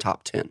see him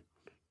top 10.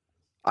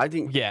 I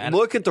think,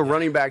 look at the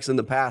running backs in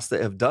the past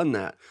that have done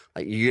that.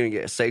 Like, you're going to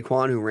get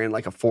Saquon, who ran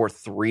like a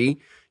 4.3.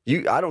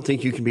 I don't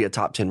think you can be a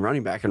top 10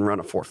 running back and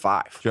run a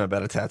 4.5. Do you want to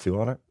bet a tattoo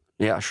on it?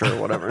 Yeah, sure,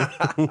 whatever.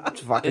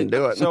 Just fucking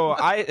do it. So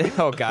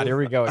oh God, here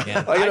we go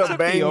again. I got a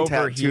bang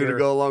tattoo here to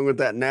go along with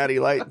that Natty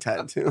Light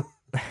tattoo.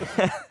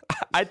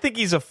 I think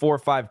he's a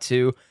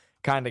 4.52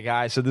 kind of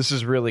guy, so this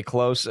is really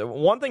close.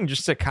 One thing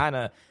just to kind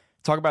of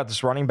talk about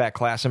this running back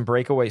class and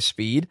breakaway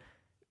speed,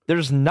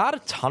 there's not a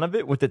ton of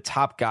it with the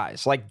top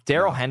guys. Like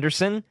Darrell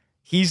Henderson,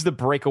 he's the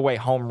breakaway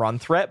home run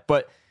threat,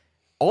 but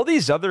all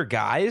these other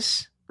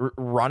guys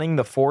running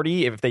the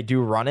 40, if they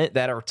do run it,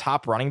 that are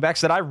top running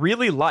backs that I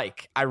really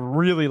like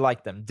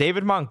them.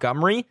 David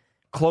Montgomery,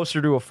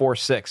 closer to a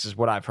 4.6 is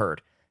what I've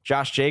heard.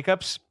 Josh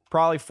Jacobs,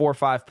 probably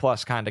 4.5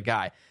 plus kind of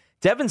guy.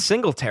 Devin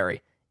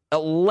Singletary,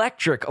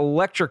 electric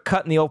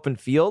cut in the open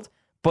field,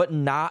 but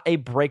not a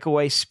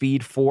breakaway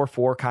speed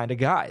 4.4 kind of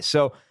guy.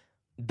 So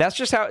that's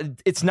just how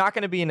it's not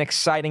going to be an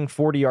exciting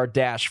 40-yard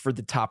dash for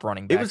the top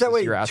running backs. It was that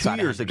way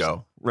 2 years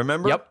ago.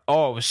 Remember? Yep.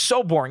 Oh, it was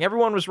so boring.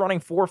 Everyone was running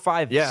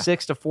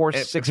 4.56 to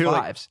 4.65s.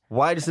 Like,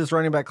 why does this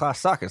running back class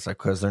suck? It's like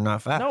because they're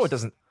not fast. No, it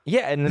doesn't.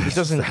 Yeah, and it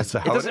doesn't. it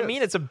doesn't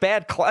mean it's a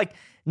bad. Like,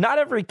 not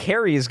every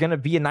carry is going to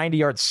be a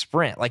 90-yard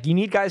sprint. Like, you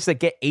need guys that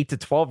get 8 to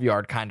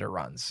 12-yard kind of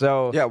runs.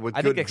 So yeah, with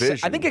good vision.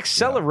 I think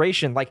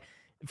acceleration. Yeah. Like,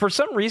 for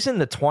some reason,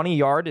 the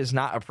 20-yard is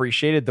not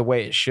appreciated the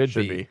way it should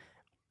be.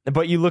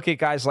 But you look at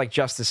guys like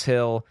Justice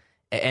Hill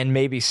and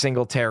maybe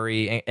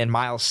Singletary and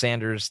Miles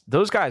Sanders,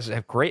 those guys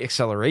have great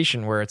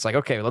acceleration where it's like,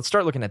 okay, let's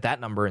start looking at that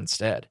number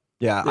instead.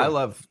 Yeah. I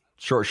love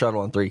short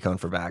shuttle and 3-cone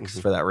for backs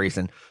for that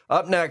reason.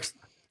 Up next,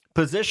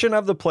 position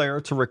of the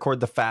player to record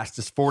the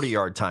fastest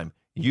 40-yard time.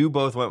 You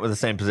both went with the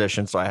same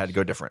position, so I had to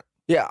go different.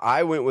 Yeah,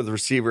 I went with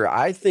receiver.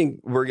 I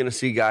think we're going to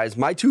see guys.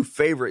 My two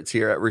favorites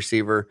here at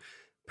receiver,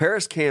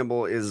 Paris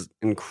Campbell is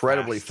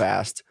incredibly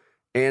fast,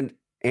 and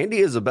Andy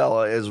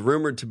Isabella is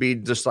rumored to be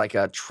just like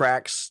a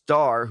track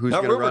star who's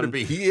going to run.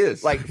 He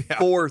is like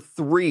 4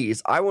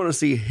 3s. I want to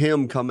see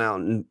him come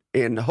out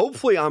and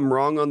hopefully I'm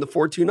wrong on the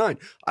 4.29.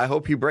 I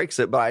hope he breaks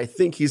it, but I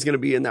think he's going to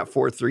be in that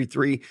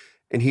 4.33,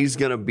 and he's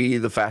going to be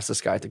the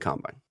fastest guy at the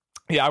combine.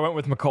 Yeah, I went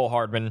with McCole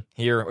Hardman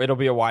here. It'll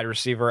be a wide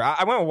receiver.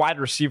 I went with wide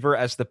receiver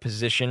as the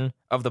position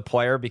of the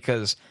player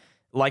because,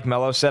 like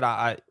Mello said,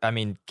 I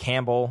mean,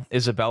 Campbell,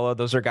 Isabella,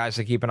 those are guys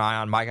to keep an eye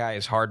on. My guy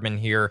is Hardman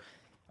here.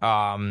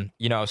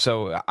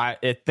 So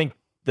I think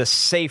the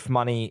safe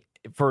money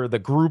for the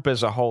group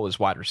as a whole is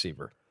wide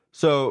receiver.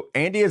 So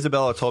Andy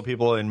Isabella told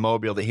people in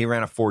Mobile that he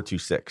ran a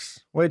 4.26,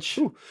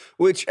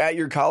 which at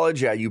your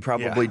college, you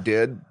probably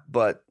did,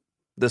 but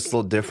this is a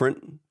little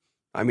different.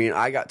 I mean,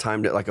 I got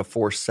timed at like a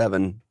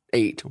 4.78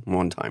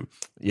 one time,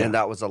 and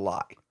that was a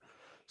lie.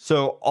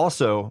 So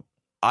also,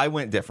 I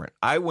went different.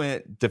 I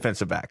went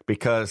defensive back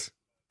because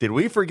did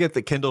we forget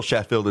that Kendall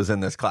Sheffield is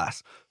in this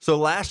class? So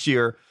last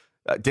year,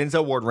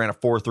 Denzel Ward ran a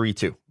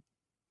 4.32.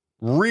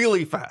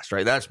 Really fast,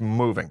 right? That's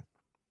moving.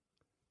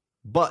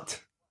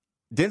 But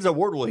Denzel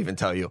Ward will even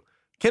tell you,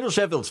 Kendall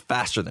Sheffield's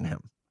faster than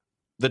him.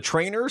 The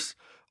trainers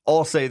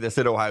all say this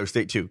at Ohio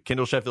State too.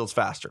 Kendall Sheffield's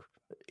faster.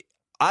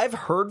 I've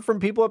heard from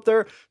people up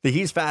there that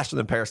he's faster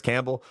than Paris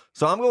Campbell.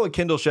 So I'm going with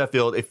Kendall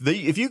Sheffield.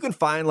 If you can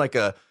find like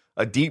a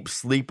deep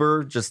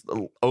sleeper, just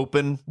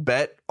open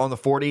bet on the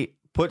 40,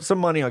 put some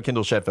money on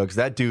Kendall Sheffield because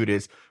that dude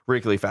is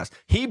ridiculously fast.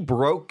 He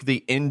broke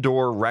the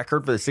indoor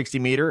record for the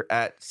 60-meter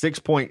at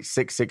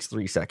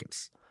 6.663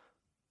 seconds.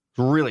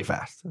 Really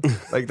fast.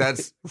 Like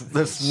that's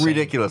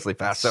ridiculously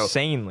fast. So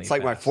insanely. It's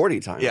like my 40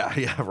 time.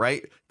 Yeah,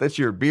 right. That's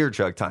your beer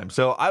chug time.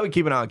 So I would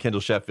keep an eye on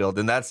Kendall Sheffield,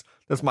 and that's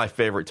my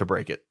favorite to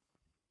break it.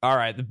 All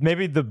right,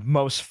 maybe the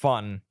most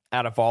fun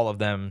out of all of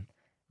them,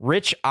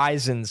 Rich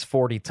Eisen's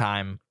 40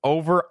 time,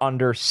 over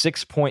under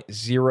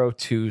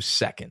 6.02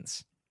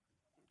 seconds.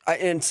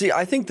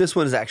 I think this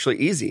one is actually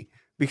easy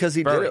because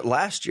he did it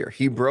last year.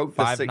 He broke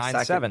the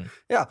 6.97.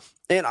 Yeah,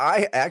 and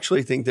I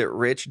actually think that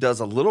Rich does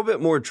a little bit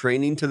more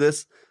training to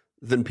this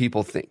than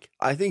people think.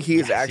 I think he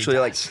is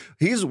actually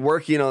he's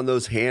working on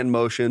those hand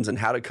motions and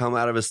how to come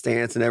out of his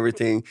stance and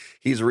everything.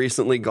 He's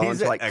recently gone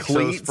to like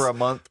cleats for a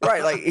month.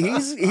 Right. Like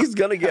he's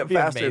going to get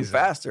faster and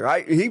faster.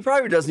 He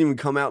probably doesn't even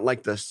come out in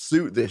like the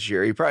suit this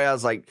year. He probably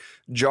has like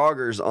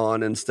joggers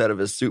on instead of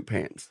his suit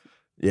pants.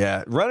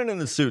 Yeah. Running in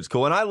the suit's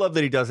cool. And I love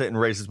that he does it and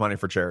raises money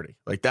for charity.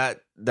 Like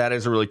that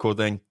is a really cool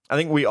thing. I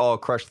think we all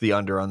crushed the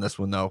under on this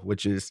one though,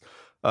 which is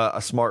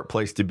a smart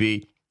place to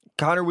be.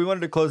 Connor, we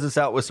wanted to close this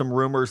out with some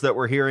rumors that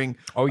we're hearing.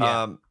 Oh,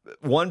 yeah.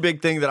 One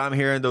big thing that I'm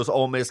hearing, those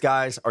Ole Miss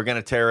guys are going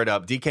to tear it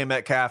up. DK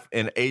Metcalf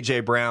and A.J.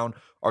 Brown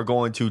are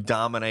going to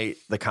dominate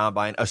the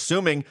combine,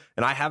 assuming,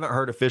 and I haven't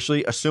heard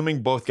officially,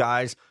 assuming both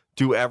guys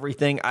do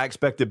everything. I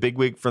expect a big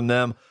week from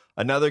them.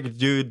 Another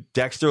dude,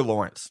 Dexter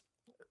Lawrence.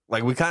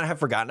 Like, we kind of have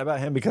forgotten about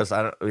him because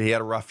he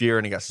had a rough year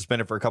and he got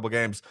suspended for a couple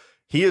games.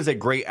 He is a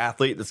great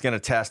athlete that's going to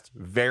test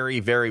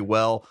very, very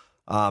well.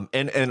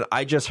 And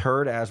I just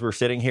heard as we're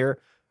sitting here,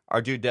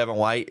 our dude Devin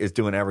White is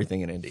doing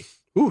everything in Indy.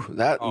 Ooh,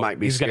 that might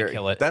be scary. He's gonna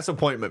kill it. That's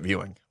appointment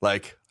viewing.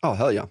 Like, oh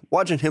hell yeah!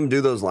 Watching him do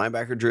those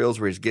linebacker drills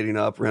where he's getting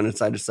up, running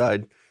side to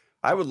side.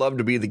 I would love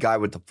to be the guy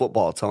with the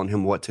football telling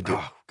him what to do.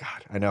 Oh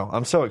God, I know.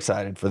 I'm so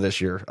excited for this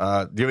year.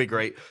 It'll be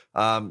great.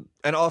 And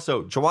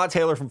also, Jawad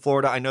Taylor from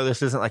Florida. I know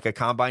this isn't like a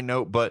combine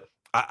note, but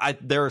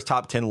there is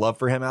top 10 love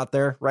for him out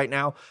there right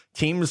now.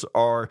 Teams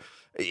are.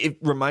 It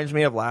reminds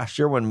me of last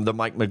year when the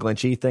Mike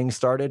McGlinchey thing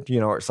started.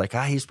 You know, it's like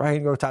he's probably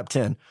gonna go top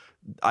 10.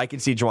 I can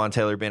see Jawad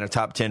Taylor being a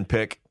top 10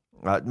 pick.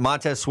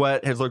 Montez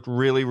Sweat has looked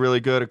really, really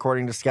good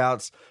according to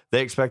scouts.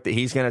 They expect that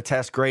he's going to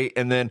test great.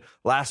 And then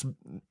last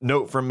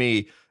note from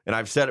me, and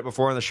I've said it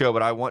before on the show,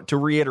 but I want to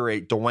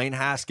reiterate, Dwayne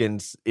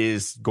Haskins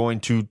is going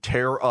to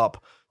tear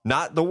up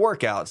not the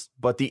workouts,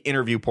 but the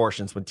interview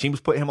portions. When teams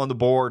put him on the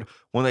board,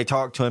 when they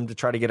talk to him to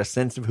try to get a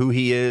sense of who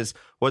he is,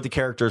 what the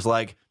character's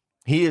like,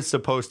 he is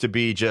supposed to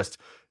be just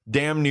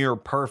damn near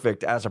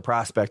perfect as a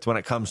prospect when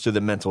it comes to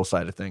the mental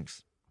side of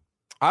things.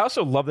 I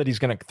also love that he's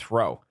going to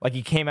throw. Like,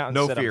 he came out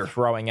and said, I'm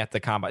throwing at the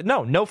combine.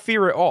 No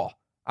fear at all.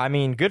 I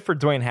mean, good for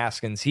Dwayne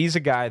Haskins. He's a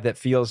guy that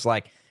feels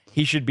like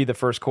he should be the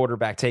first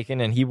quarterback taken,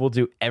 and he will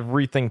do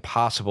everything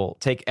possible,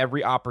 take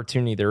every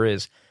opportunity there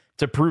is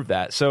to prove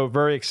that. So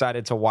very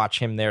excited to watch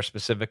him there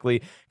specifically.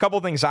 A couple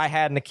of things I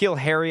had. N'Keal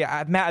Harry,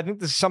 Matt, I think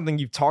this is something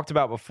you've talked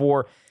about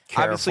before.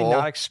 Careful.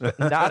 Obviously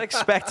not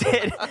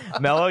expected.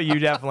 Mello, you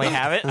definitely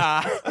have it.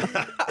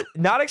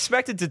 Not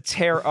expected to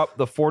tear up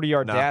the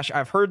 40-yard dash.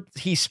 I've heard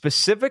he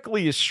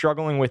specifically is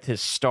struggling with his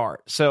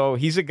start. So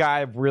he's a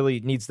guy who really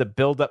needs to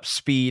build up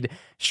speed,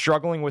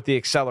 struggling with the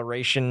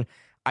acceleration.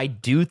 I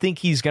do think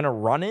he's going to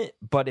run it,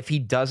 but if he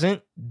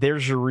doesn't,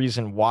 there's a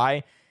reason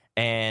why.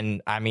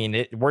 And I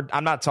mean,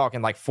 I'm not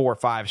talking like 4 or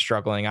 5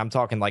 struggling. I'm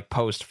talking like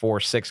post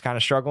 4, 6 kind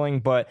of struggling.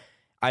 But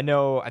I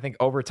think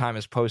Overtime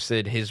has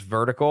posted his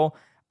vertical.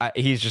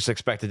 he's just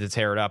expected to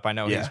tear it up. I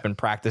know Yeah. he's been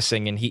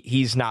practicing, and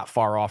he's not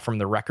far off from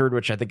the record,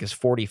 which I think is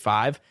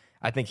 45.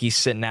 I think he's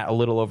sitting at a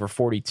little over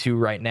 42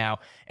 right now.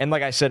 And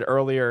like I said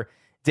earlier,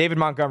 David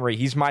Montgomery,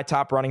 he's my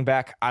top running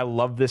back. I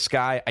love this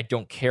guy. I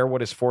don't care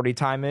what his 40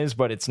 time is,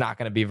 but it's not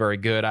going to be very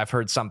good. I've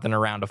heard something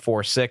around a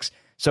 4.6.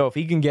 So if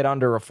he can get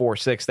under a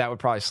 4.6, that would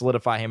probably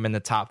solidify him in the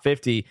top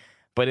 50.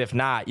 But if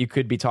not, you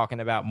could be talking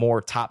about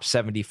more top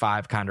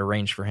 75 kind of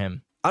range for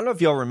him. I don't know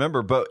if y'all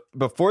remember, but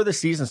before the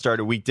season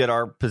started, we did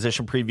our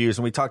position previews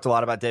and we talked a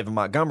lot about David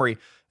Montgomery.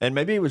 And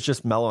maybe it was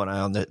just Mello and I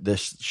on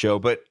this show,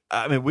 but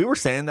I mean, we were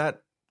saying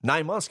that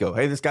 9 months ago.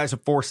 Hey, this guy's a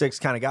 4.6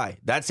 kind of guy.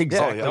 That's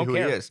exactly who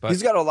he is.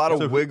 He's got a lot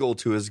of wiggle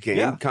to his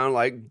game, kind of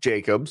like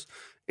Jacobs,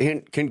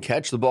 and can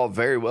catch the ball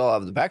very well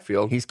out of the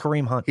backfield. He's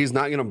Kareem Hunt. He's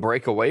not going to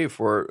break away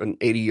for an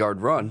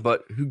 80-yard run,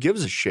 but who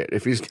gives a shit?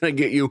 If he's going to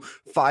get you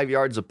 5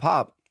 yards a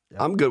pop,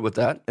 I'm good with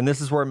that. And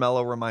this is where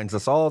Mello reminds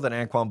us all that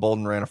Anquan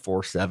Bolden ran a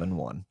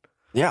 4.71.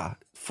 Yeah,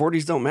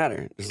 40s don't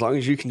matter as long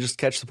as you can just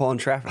catch the ball in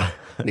traffic.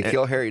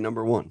 N'Keal Harry,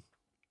 number 1.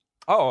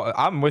 Oh,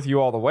 I'm with you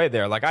all the way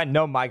there. Like, I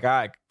know my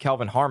guy,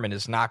 Kelvin Harmon,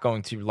 is not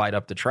going to light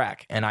up the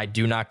track, and I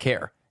do not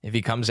care. If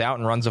he comes out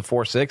and runs a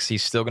 4.6,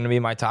 he's still going to be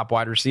my top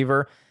wide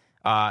receiver.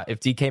 If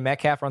DK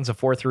Metcalf runs a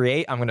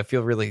 4.38, I'm going to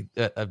feel really,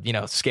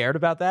 scared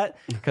about that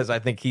because I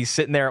think he's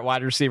sitting there at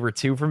wide receiver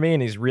 2 for me,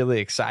 and he's really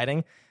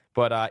exciting.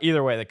 But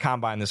either way, the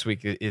combine this week,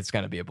 it's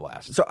going to be a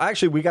blast. So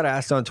actually, we got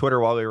asked on Twitter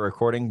while we were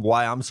recording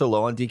why I'm so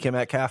low on DK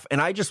Metcalf, and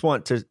I just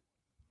want to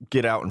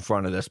get out in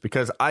front of this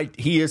because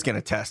he is going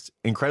to test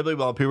incredibly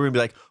well. People are going to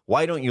be like,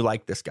 why don't you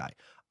like this guy?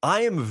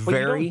 I am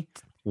very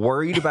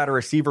worried about a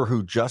receiver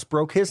who just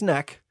broke his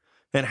neck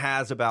and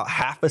has about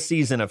half a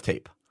season of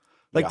tape.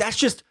 That's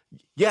just,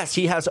 yes,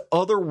 he has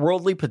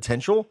otherworldly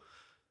potential,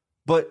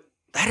 but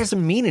that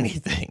doesn't mean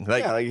anything.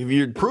 Like if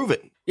you prove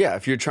it. Yeah,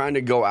 if you're trying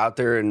to go out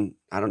there and,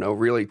 I don't know,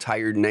 really tie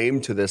your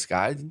name to this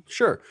guy,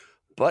 sure.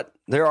 But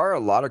there are a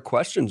lot of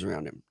questions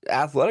around him.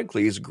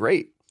 Athletically, he's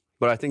great.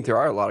 But I think there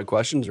are a lot of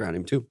questions around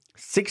him, too.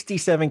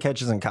 67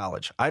 catches in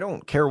college. I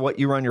don't care what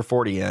you run your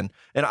 40 in.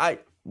 And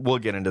we'll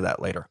get into that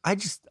later. I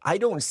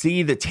don't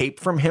see the tape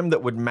from him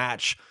that would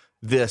match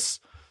this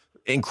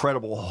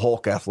incredible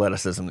Hulk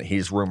athleticism that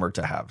he's rumored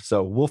to have.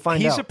 So we'll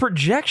find out. He's a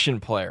projection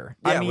player.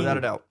 Yeah, I mean, without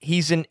a doubt.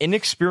 He's an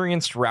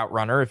inexperienced route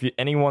runner. If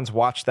anyone's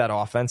watched that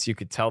offense, you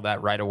could tell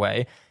that right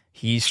away.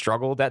 He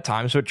struggled at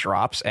times with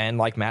drops. And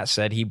like Matt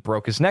said, he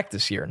broke his neck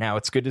this year. Now,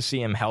 it's good to see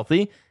him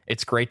healthy.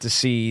 It's great to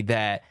see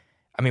that.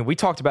 I mean, we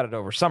talked about it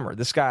over summer.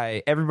 This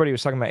guy, everybody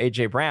was talking about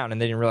A.J. Brown, and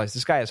they didn't realize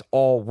this guy has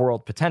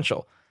all-world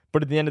potential.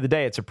 But at the end of the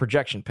day, it's a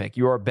projection pick.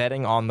 You are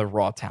betting on the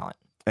raw talent.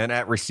 And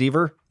at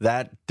receiver,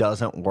 that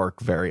doesn't work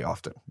very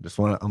often.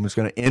 I'm just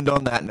going to end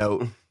on that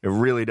note. It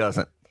really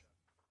doesn't.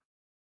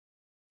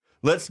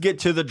 Let's get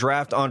to the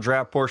draft on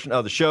draft portion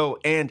of the show.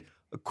 And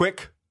a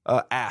quick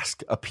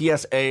ask, a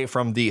PSA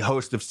from the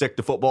host of Stick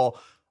to Football.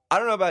 I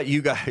don't know about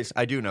you guys.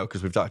 I do know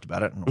because we've talked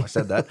about it. I don't know why I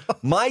said that.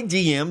 My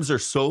DMs are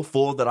so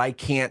full that I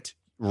can't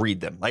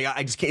read them. Like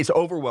I just can't. It's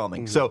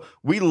overwhelming. So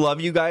we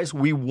love you guys.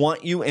 We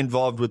want you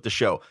involved with the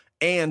show.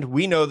 And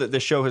we know that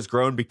this show has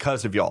grown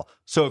because of y'all.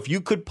 So if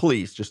you could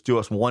please just do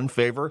us one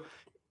favor,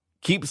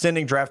 keep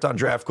sending draft on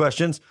draft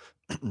questions.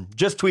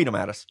 Just tweet them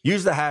at us.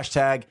 Use the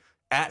hashtag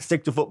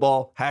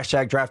 @StickToFootball,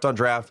 hashtag draft on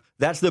draft.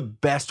 That's the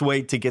best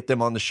way to get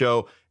them on the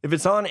show. If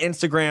it's on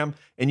Instagram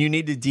and you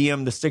need to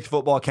DM the Stick to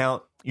Football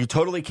account, you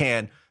totally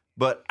can.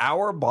 But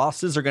our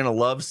bosses are going to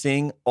love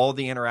seeing all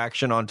the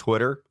interaction on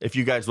Twitter if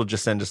you guys will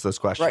just send us those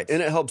questions. Right,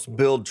 and it helps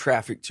build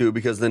traffic too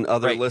because then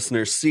other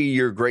listeners see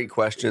your great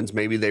questions.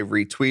 Maybe they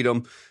retweet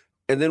them,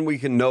 and then we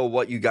can know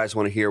what you guys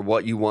want to hear,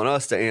 what you want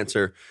us to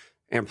answer.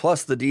 And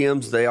plus the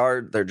DMs,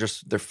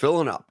 they're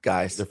filling up,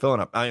 guys. They're filling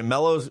up. I mean,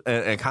 Mellows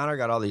and Connor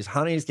got all these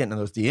honeys getting in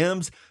those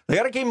DMs. They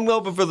got to keep them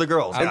open for the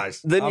girls,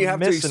 guys. Then you have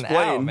to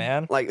explain,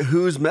 man. Like,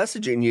 who's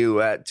messaging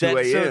you at 2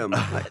 a.m.?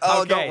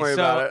 Don't worry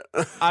about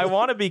it. I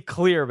want to be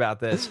clear about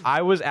this.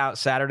 I was out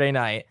Saturday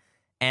night,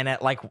 and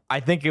at I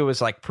think it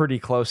was pretty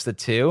close to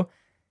 2,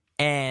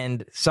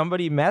 and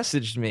somebody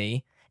messaged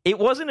me. It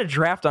wasn't a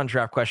draft on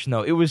draft question,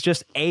 though. It was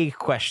just a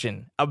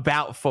question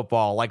about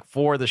football,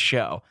 for the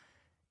show.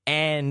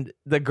 And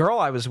the girl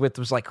I was with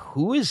was like,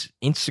 who is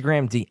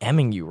Instagram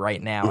DMing you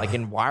right now?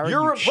 And why are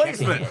you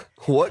replacement?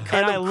 What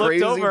kind of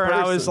crazy I looked over person?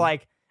 and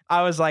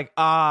I was like,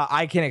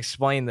 I can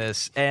explain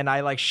this. And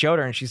I showed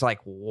her and she's like,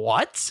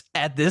 what?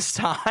 At this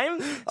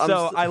time?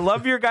 I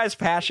love your guys'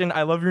 passion.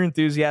 I love your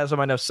enthusiasm.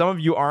 I know some of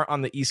you aren't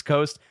on the East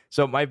Coast,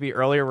 so it might be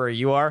earlier where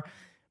you are.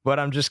 But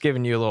I'm just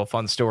giving you a little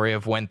fun story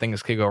of when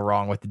things could go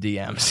wrong with the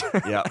DMs.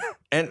 Yeah.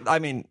 And I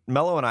mean,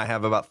 Mello and I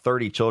have about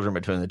 30 children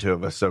between the two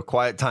of us, so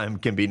quiet time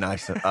can be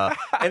nice.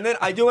 And then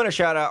I do want to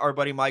shout out our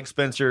buddy Mike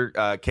Spencer,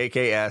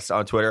 KKS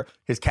on Twitter.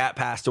 His cat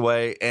passed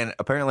away, and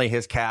apparently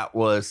his cat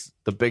was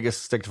the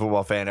biggest Stick to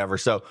Football fan ever.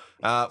 So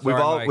we've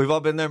all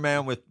been there,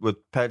 man,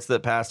 with pets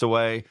that passed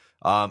away.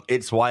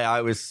 It's why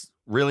I was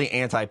really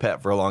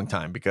anti-pet for a long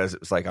time because it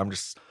was like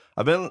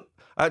I've been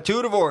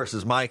 2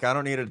 divorces, Mike. I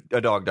don't need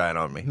a dog dying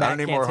on me. I don't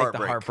need more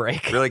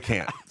heartbreak. Really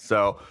can't.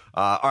 So,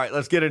 all right,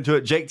 let's get into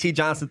it. Jake T.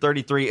 Johnson,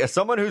 33. As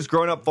someone who's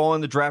grown up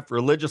following the draft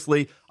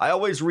religiously, I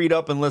always read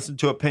up and listen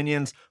to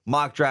opinions,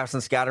 mock drafts,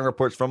 and scouting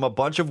reports from a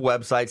bunch of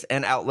websites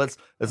and outlets,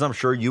 as I'm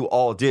sure you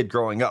all did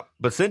growing up.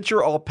 But since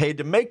you're all paid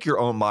to make your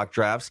own mock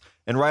drafts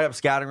and write up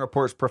scouting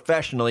reports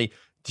professionally,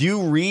 do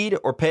you read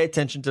or pay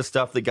attention to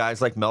stuff that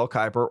guys like Mel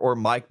Kiper or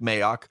Mike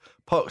Mayock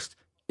post?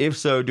 If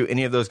so, do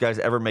any of those guys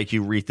ever make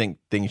you rethink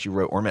things you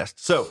wrote or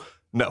missed? So,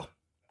 no.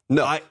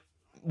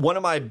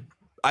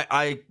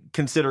 I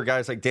consider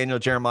guys like Daniel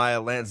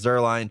Jeremiah, Lance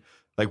Zierlein,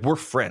 like we're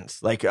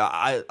friends. Like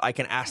I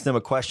can ask them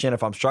a question.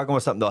 If I'm struggling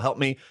with something, they'll help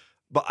me.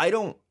 But I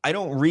don't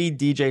read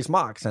DJ's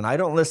mocks and I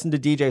don't listen to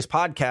DJ's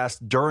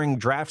podcast during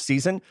draft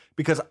season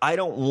because I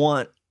don't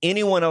want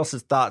anyone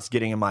else's thoughts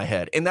getting in my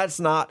head. And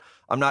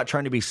I'm not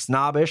trying to be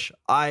snobbish.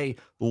 I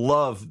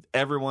love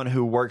everyone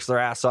who works their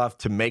ass off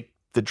to make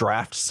the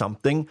draft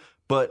something,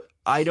 but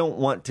I don't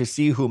want to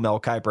see who Mel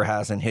Kiper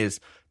has in his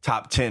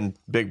top 10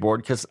 big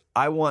board because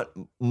I want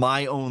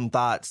my own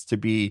thoughts to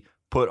be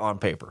put on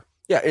paper.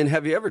 Yeah, and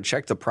have you ever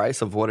checked the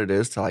price of what it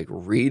is to like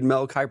read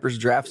Mel Kiper's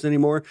drafts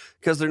anymore?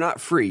 Because they're not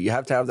free. You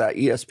have to have that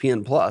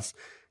ESPN Plus,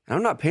 and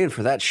I'm not paying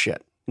for that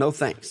shit. No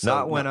thanks.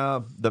 Not when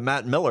the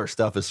Matt Miller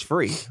stuff is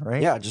free,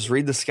 right? Yeah, just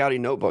read the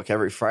Scouting Notebook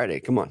every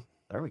Friday. Come on.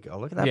 There we go.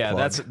 Look at that. Yeah,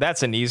 plug.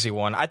 that's an easy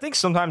one. I think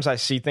sometimes I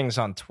see things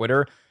on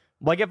Twitter.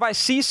 Like if I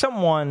see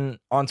someone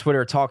on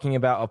Twitter talking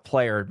about a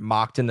player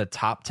mocked in the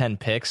top 10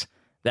 picks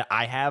that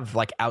I have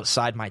like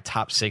outside my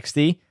top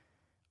 60,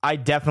 I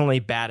definitely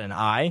bat an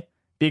eye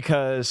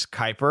because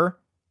Kiper,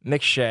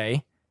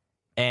 McShay,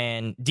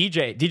 and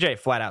DJ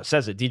flat out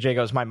says it. DJ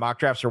goes, my mock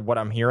drafts are what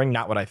I'm hearing,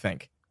 not what I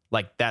think.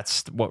 Like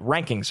that's what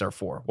rankings are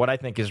for. What I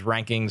think is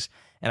rankings.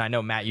 And I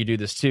know, Matt, you do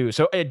this too.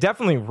 So it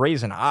definitely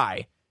raise an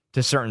eye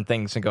to certain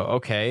things and go,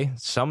 okay,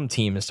 some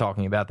team is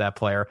talking about that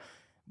player.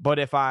 But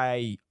if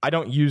I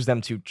don't use them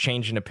to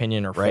change an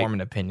opinion or form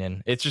an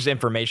opinion, it's just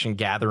information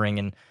gathering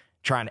and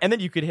trying. And then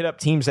you could hit up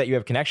teams that you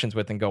have connections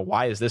with and go,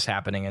 why is this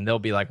happening? And they'll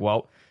be like,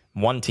 well,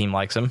 one team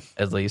likes him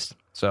at least.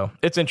 So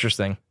it's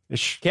interesting.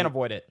 Can't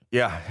avoid it.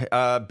 Yeah.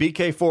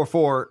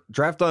 BK44,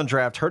 draft on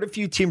draft. Heard a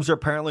few teams are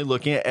apparently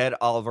looking at Ed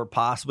Oliver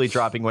possibly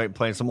dropping weight and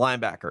playing some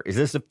linebacker. Is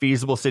this a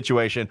feasible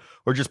situation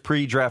or just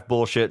pre-draft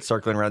bullshit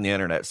circling around the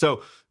internet?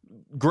 So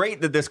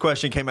great that this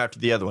question came after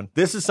the other one.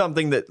 This is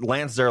something that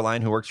Lance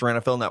Zierlein, who works for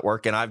NFL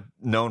Network, and I've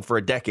known for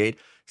a decade,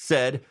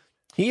 said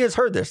he has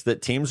heard this,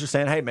 that teams are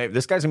saying, hey, maybe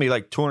this guy's going to be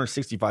like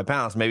 265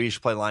 pounds. Maybe he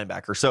should play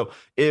linebacker. So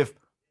if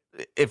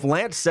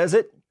Lance says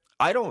it,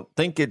 I don't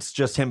think it's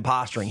just him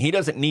posturing. He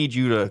doesn't need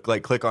you to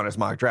like click on his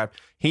mock draft.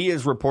 He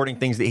is reporting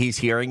things that he's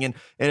hearing. And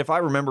if I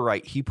remember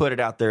right, he put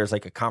it out there as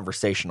like a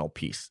conversational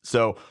piece.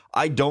 So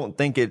I don't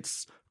think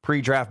it's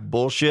pre-draft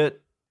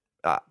bullshit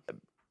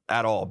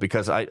at all,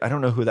 because I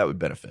don't know who that would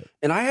benefit.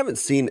 And I haven't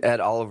seen Ed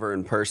Oliver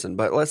in person,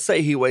 but let's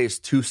say he weighs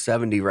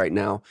 270 right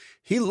now.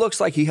 He looks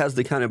like he has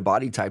the kind of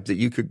body type that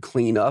you could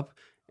clean up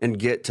and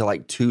get to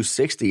like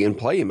 260 and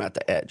play him at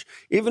the edge.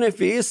 Even if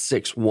he is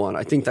 6'1",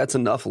 I think that's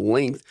enough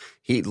length.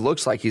 He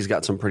looks like he's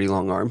got some pretty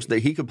long arms that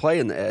he could play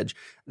in the edge.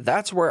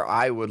 That's where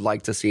I would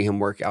like to see him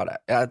work out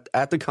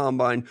at the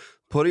combine,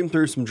 put him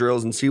through some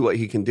drills and see what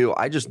he can do.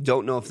 I just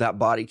don't know if that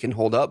body can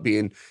hold up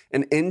being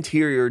an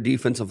interior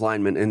defensive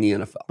lineman in the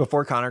NFL.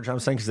 Before Connor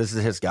jumps in, because this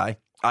is his guy,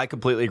 I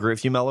completely agree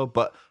with you, Mello,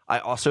 but I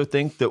also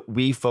think that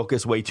we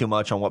focus way too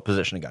much on what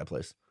position a guy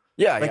plays.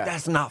 Yeah,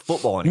 that's not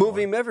football anymore. Move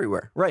him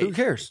everywhere. Right. Who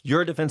cares?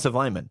 You're a defensive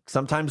lineman.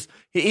 Sometimes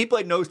he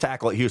played nose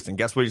tackle at Houston.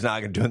 Guess what he's not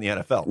going to do in the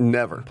NFL?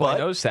 Never. Play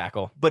nose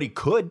tackle. But he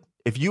could.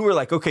 If you were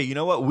like, okay, you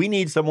know what? We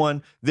need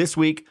someone this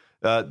week.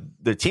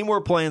 The team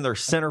we're playing, their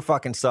center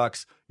fucking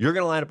sucks. You're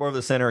going to line up over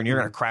the center and you're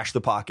going to crash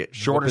the pocket.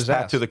 Shortest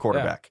path to the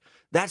quarterback. Yeah.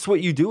 That's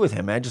what you do with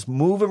him, man. Just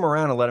move him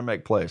around and let him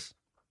make plays.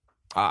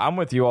 I'm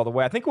with you all the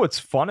way. I think what's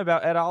fun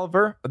about Ed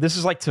Oliver, this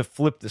is like to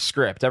flip the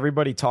script.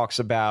 Everybody talks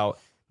about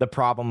the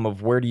problem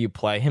of where do you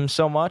play him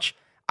so much.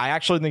 I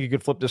actually think you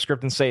could flip the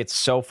script and say it's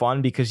so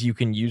fun because you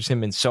can use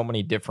him in so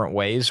many different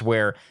ways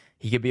where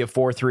he could be a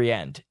 4-3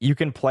 end. You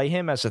can play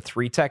him as a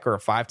 3-tech or a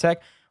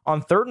 5-tech.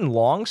 On third and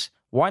longs,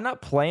 why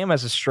not play him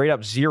as a straight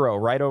up 0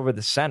 right over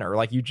the center,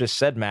 like you just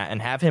said, Matt,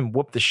 and have him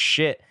whoop the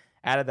shit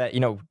out of that,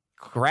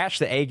 crash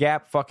the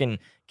A-gap, fucking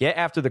get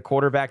after the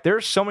quarterback.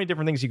 There's so many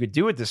different things you could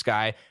do with this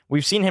guy.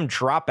 We've seen him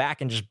drop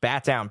back and just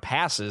bat down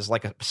passes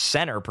like a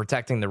center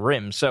protecting the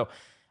rim. So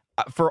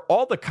for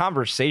all the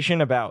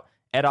conversation about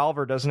Ed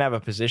Oliver doesn't have a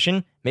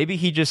position, maybe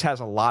he just has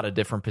a lot of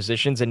different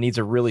positions and needs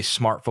a really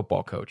smart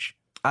football coach.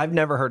 I've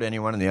never heard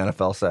anyone in the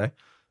NFL say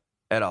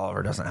Ed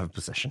Oliver doesn't have a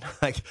position.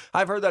 Like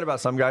I've heard that about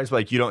some guys, but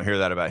like you don't hear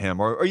that about him,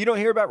 or you don't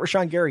hear about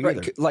Rashawn Gary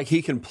either. Like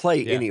he can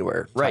play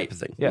anywhere, type of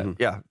thing. Yeah,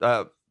 mm-hmm.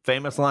 Yeah.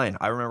 Famous line.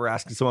 I remember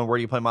asking someone, "Where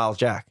do you play Miles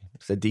Jack?"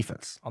 He said,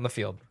 "Defense on the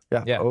field."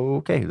 Yeah.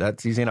 Okay,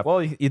 that's easy enough. Well,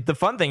 the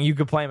fun thing, you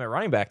could play him at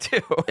running back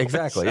too.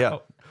 Exactly. Yeah.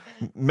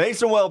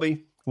 Mason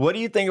Welby. What do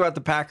you think about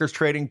the Packers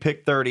trading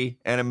pick 30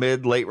 and a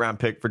mid-late round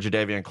pick for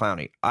Jadeveon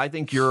Clowney? I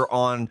think you're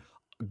on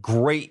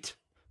great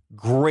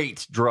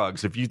great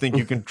drugs if you think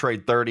you can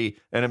trade 30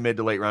 and a mid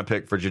to late round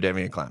pick for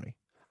Jadeveon Clowney.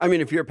 I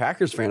mean, if you're a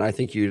Packers fan, I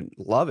think you'd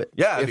love it.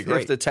 Yeah, it'd be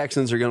great. If the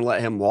Texans are going to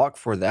let him walk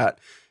for that,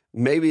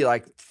 maybe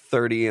like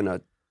 30 and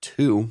a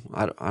 2.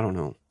 I don't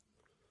know.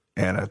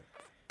 And a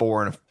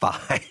 4 and a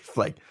 5.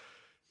 Like,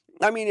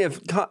 I mean,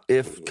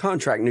 if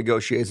contract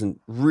negotiations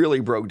really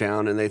broke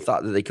down and they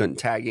thought that they couldn't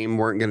tag him,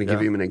 weren't going to give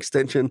him an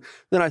extension,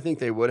 then I think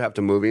they would have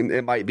to move him.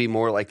 It might be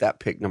more like that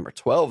pick number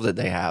 12 that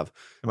they have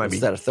it might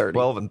instead be of 30.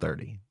 12 and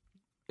 30.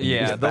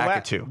 Yeah, back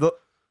at 2.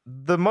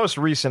 The most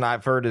recent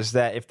I've heard is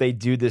that if they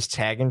do this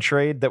tag and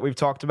trade that we've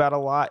talked about a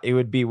lot, it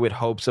would be with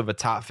hopes of a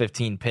top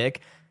 15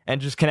 pick.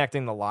 And just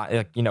connecting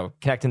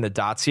connecting the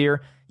dots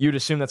here, you'd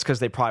assume that's because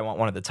they probably want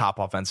one of the top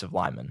offensive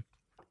linemen.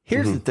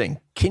 Here's the thing.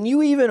 Can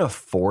you even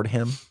afford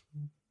him?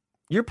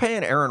 You're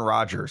paying Aaron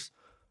Rodgers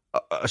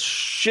a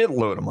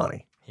shitload of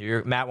money.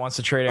 Matt wants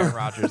to trade Aaron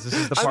Rodgers. This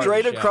is the part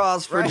Straight of the show.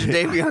 across for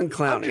Jadeveon I'm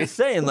Clowney. just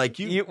saying, like,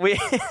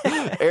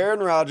 Aaron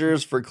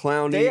Rodgers for they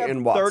Clowney have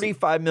and Watson.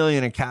 $35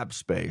 million in cap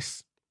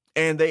space.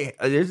 And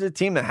there's a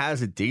team that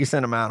has a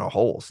decent amount of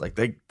holes. Like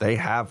they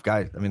have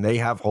guys. I mean, they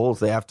have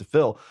holes they have to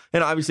fill.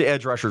 And obviously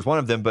edge rusher is one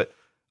of them. But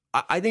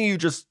I think you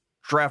just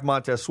draft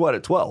Montez Sweat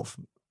at 12.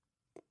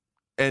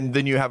 And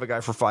then you have a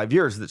guy for 5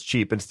 years that's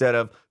cheap instead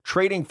of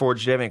trading for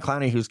Jadeveon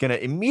Clowney, who's going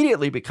to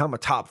immediately become a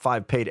top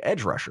 5 paid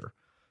edge rusher.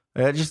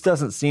 It just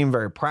doesn't seem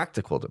very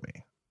practical to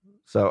me.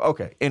 So,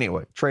 okay.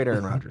 Anyway, trade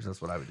Aaron Rodgers.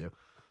 That's what I would do.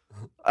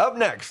 Up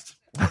next,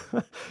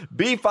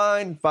 Be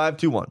Fine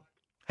 521.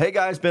 Hey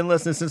guys, been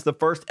listening since the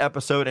first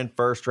episode and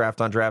first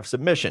draft on draft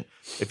submission.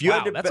 If you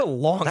had to that's a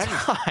long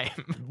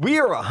time. we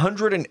are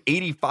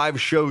 185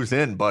 shows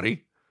in,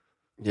 buddy.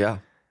 Yeah.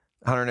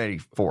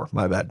 184.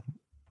 My bad.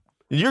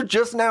 You're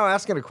just now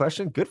asking a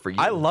question. Good for you.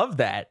 I love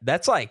that.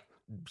 That's like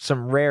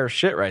some rare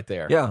shit right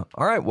there. Yeah.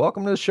 All right.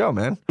 Welcome to the show,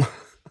 man.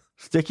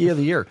 Sticky of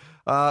the year.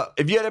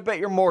 If you had to bet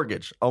your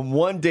mortgage on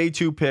one day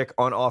 2 pick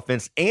on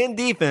offense and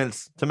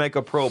defense to make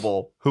a Pro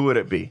Bowl, who would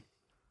it be?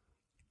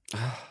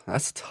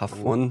 That's a tough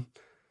one.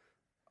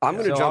 I'm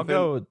going to jump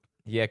in.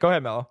 Yeah, go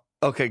ahead, Mello.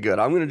 Okay, good.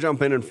 I'm going to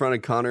jump in front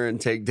of Connor and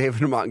take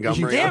David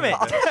Montgomery. Damn it.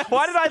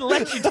 Why did I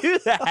let you do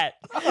that?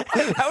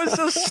 That was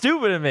so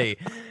stupid of me.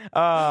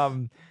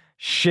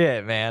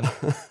 Shit, man.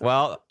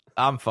 Well,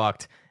 I'm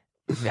fucked.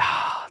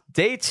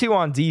 Day 2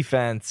 on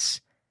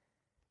defense,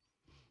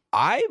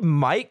 I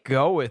might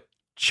go with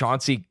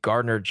Chauncey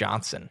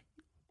Gardner-Johnson.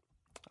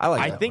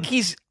 I think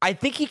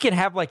he can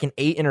have like an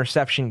 8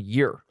 interception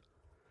year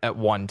at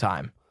one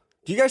time.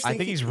 Do you guys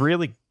think he's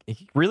really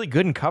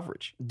good in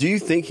coverage? Do you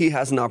think he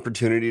has an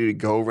opportunity to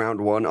go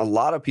round 1? A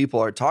lot of people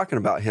are talking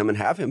about him and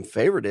have him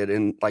favorited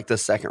in like the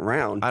second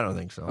round. I don't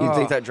think so. You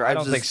think that drives I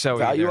don't his think so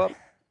value either. up?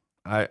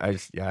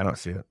 I don't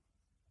see it.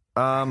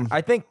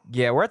 I think,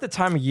 we're at the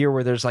time of year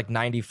where there's like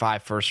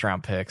 95 first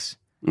round picks.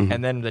 Mm-hmm.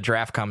 And then the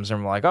draft comes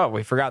and we're like, oh,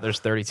 we forgot there's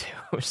 32.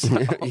 So.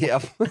 Yeah.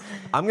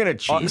 I'm going to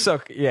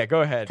cheat.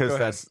 Go ahead.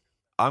 Because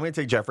I'm going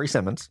to take Jeffrey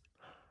Simmons.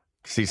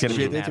 Because he's going to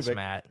be a day 2 pick.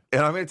 Matt.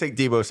 And I'm going to take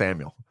Deebo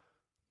Samuel.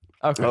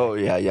 Okay. Oh,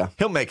 yeah.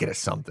 He'll make it as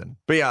something.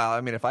 But yeah,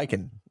 I mean, if I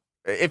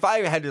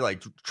had to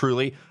like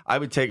truly, I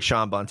would take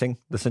Sean Bunting,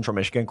 the Central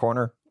Michigan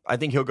corner. I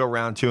think he'll go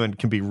round 2 and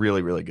can be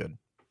really, really good.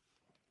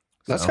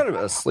 That's kind of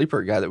a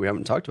sleeper guy that we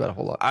haven't talked about a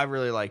whole lot. I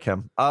really like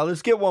him.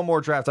 Let's get one more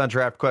draft on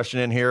draft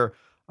question in here.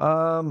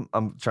 I'm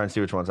trying to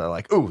see which ones I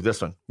like. Ooh,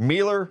 this one.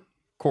 Mealer,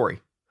 Corey.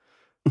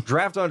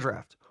 Draft on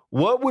draft.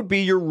 What would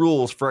be your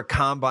rules for a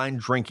combine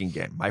drinking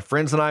game? My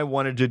friends and I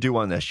wanted to do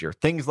one this year.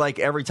 Things like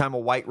every time a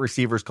white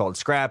receiver is called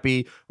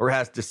scrappy or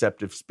has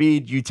deceptive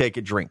speed, you take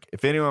a drink.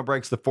 If anyone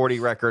breaks the 40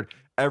 record,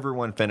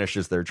 everyone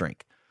finishes their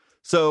drink.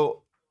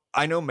 So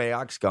I know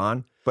Mayock's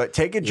gone, but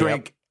take a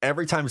drink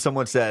every time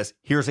someone says,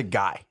 here's a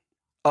guy.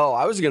 Oh,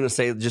 I was going to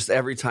say just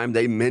every time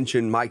they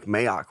mention Mike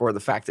Mayock or the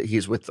fact that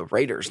he's with the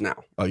Raiders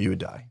now. Oh, you would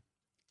die.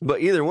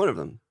 But either one of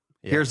them.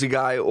 Yeah. Here's a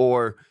guy,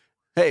 or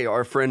hey,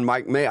 our friend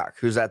Mike Mayock,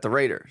 who's at the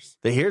Raiders.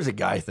 The here's a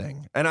guy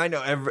thing. And I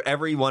know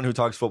everyone who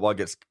talks football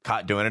gets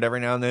caught doing it every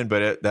now and then,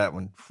 but that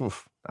one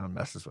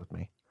messes with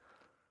me.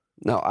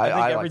 No, I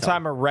think every like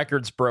time a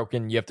record's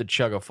broken, you have to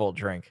chug a full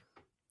drink.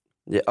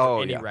 Yeah.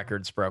 Any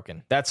record's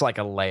broken. That's like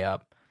a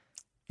layup.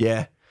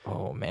 Yeah.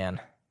 Oh, man.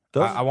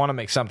 I want to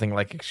make something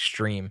like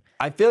extreme.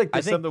 I feel like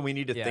that's something we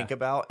need to think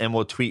about, and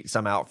we'll tweet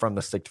some out from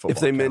the Stick to Football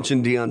If they account.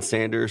 mention Deion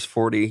Sanders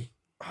 40,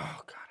 oh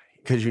God,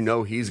 because you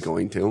know he's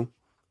going to.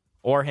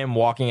 Or him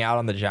walking out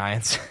on the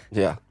Giants.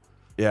 Yeah.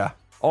 Yeah.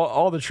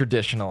 All the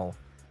traditional.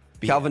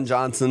 Calvin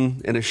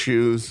Johnson in his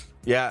shoes.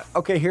 Yeah.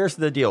 Okay, here's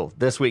the deal.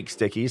 This week,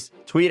 Stickies,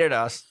 tweet at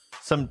us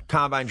some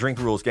combine drink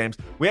rules games.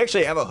 We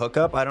actually have a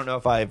hookup. I don't know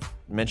if I've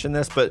mentioned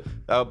this, but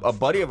a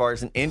buddy of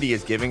ours in Indy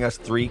is giving us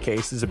 3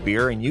 cases of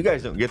beer, and you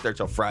guys don't get there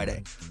till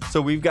Friday.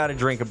 So we've got to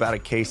drink about a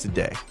case a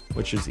day,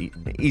 which is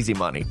easy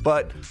money.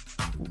 But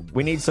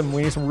we need some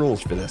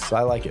rules for this. So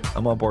I like it.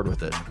 I'm on board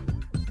with it.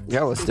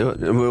 Yeah, let's do it.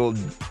 And we'll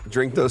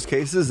drink those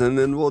cases, and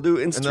then we'll do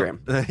Instagram.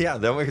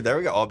 There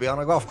we go. I'll be on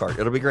a golf cart.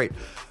 It'll be great.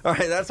 All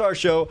right, that's our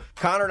show.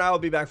 Connor and I will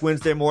be back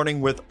Wednesday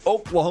morning with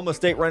Oklahoma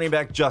State running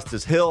back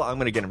Justice Hill. I'm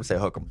going to get him to say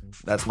hook 'em.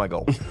 That's my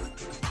goal.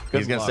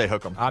 He's going to say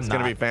hook 'em. It's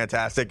going to be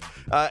fantastic.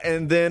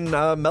 And then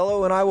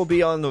Mello and I will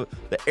be on the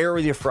air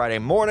with you Friday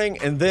morning.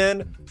 And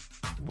then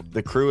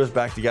the crew is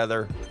back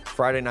together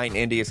Friday night in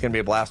Indy. It's going to be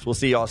a blast. We'll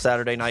see you all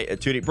Saturday night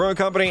at 2 Deep Brewing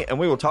Company. And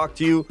we will talk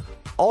to you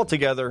all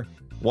together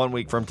 1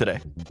 week from today.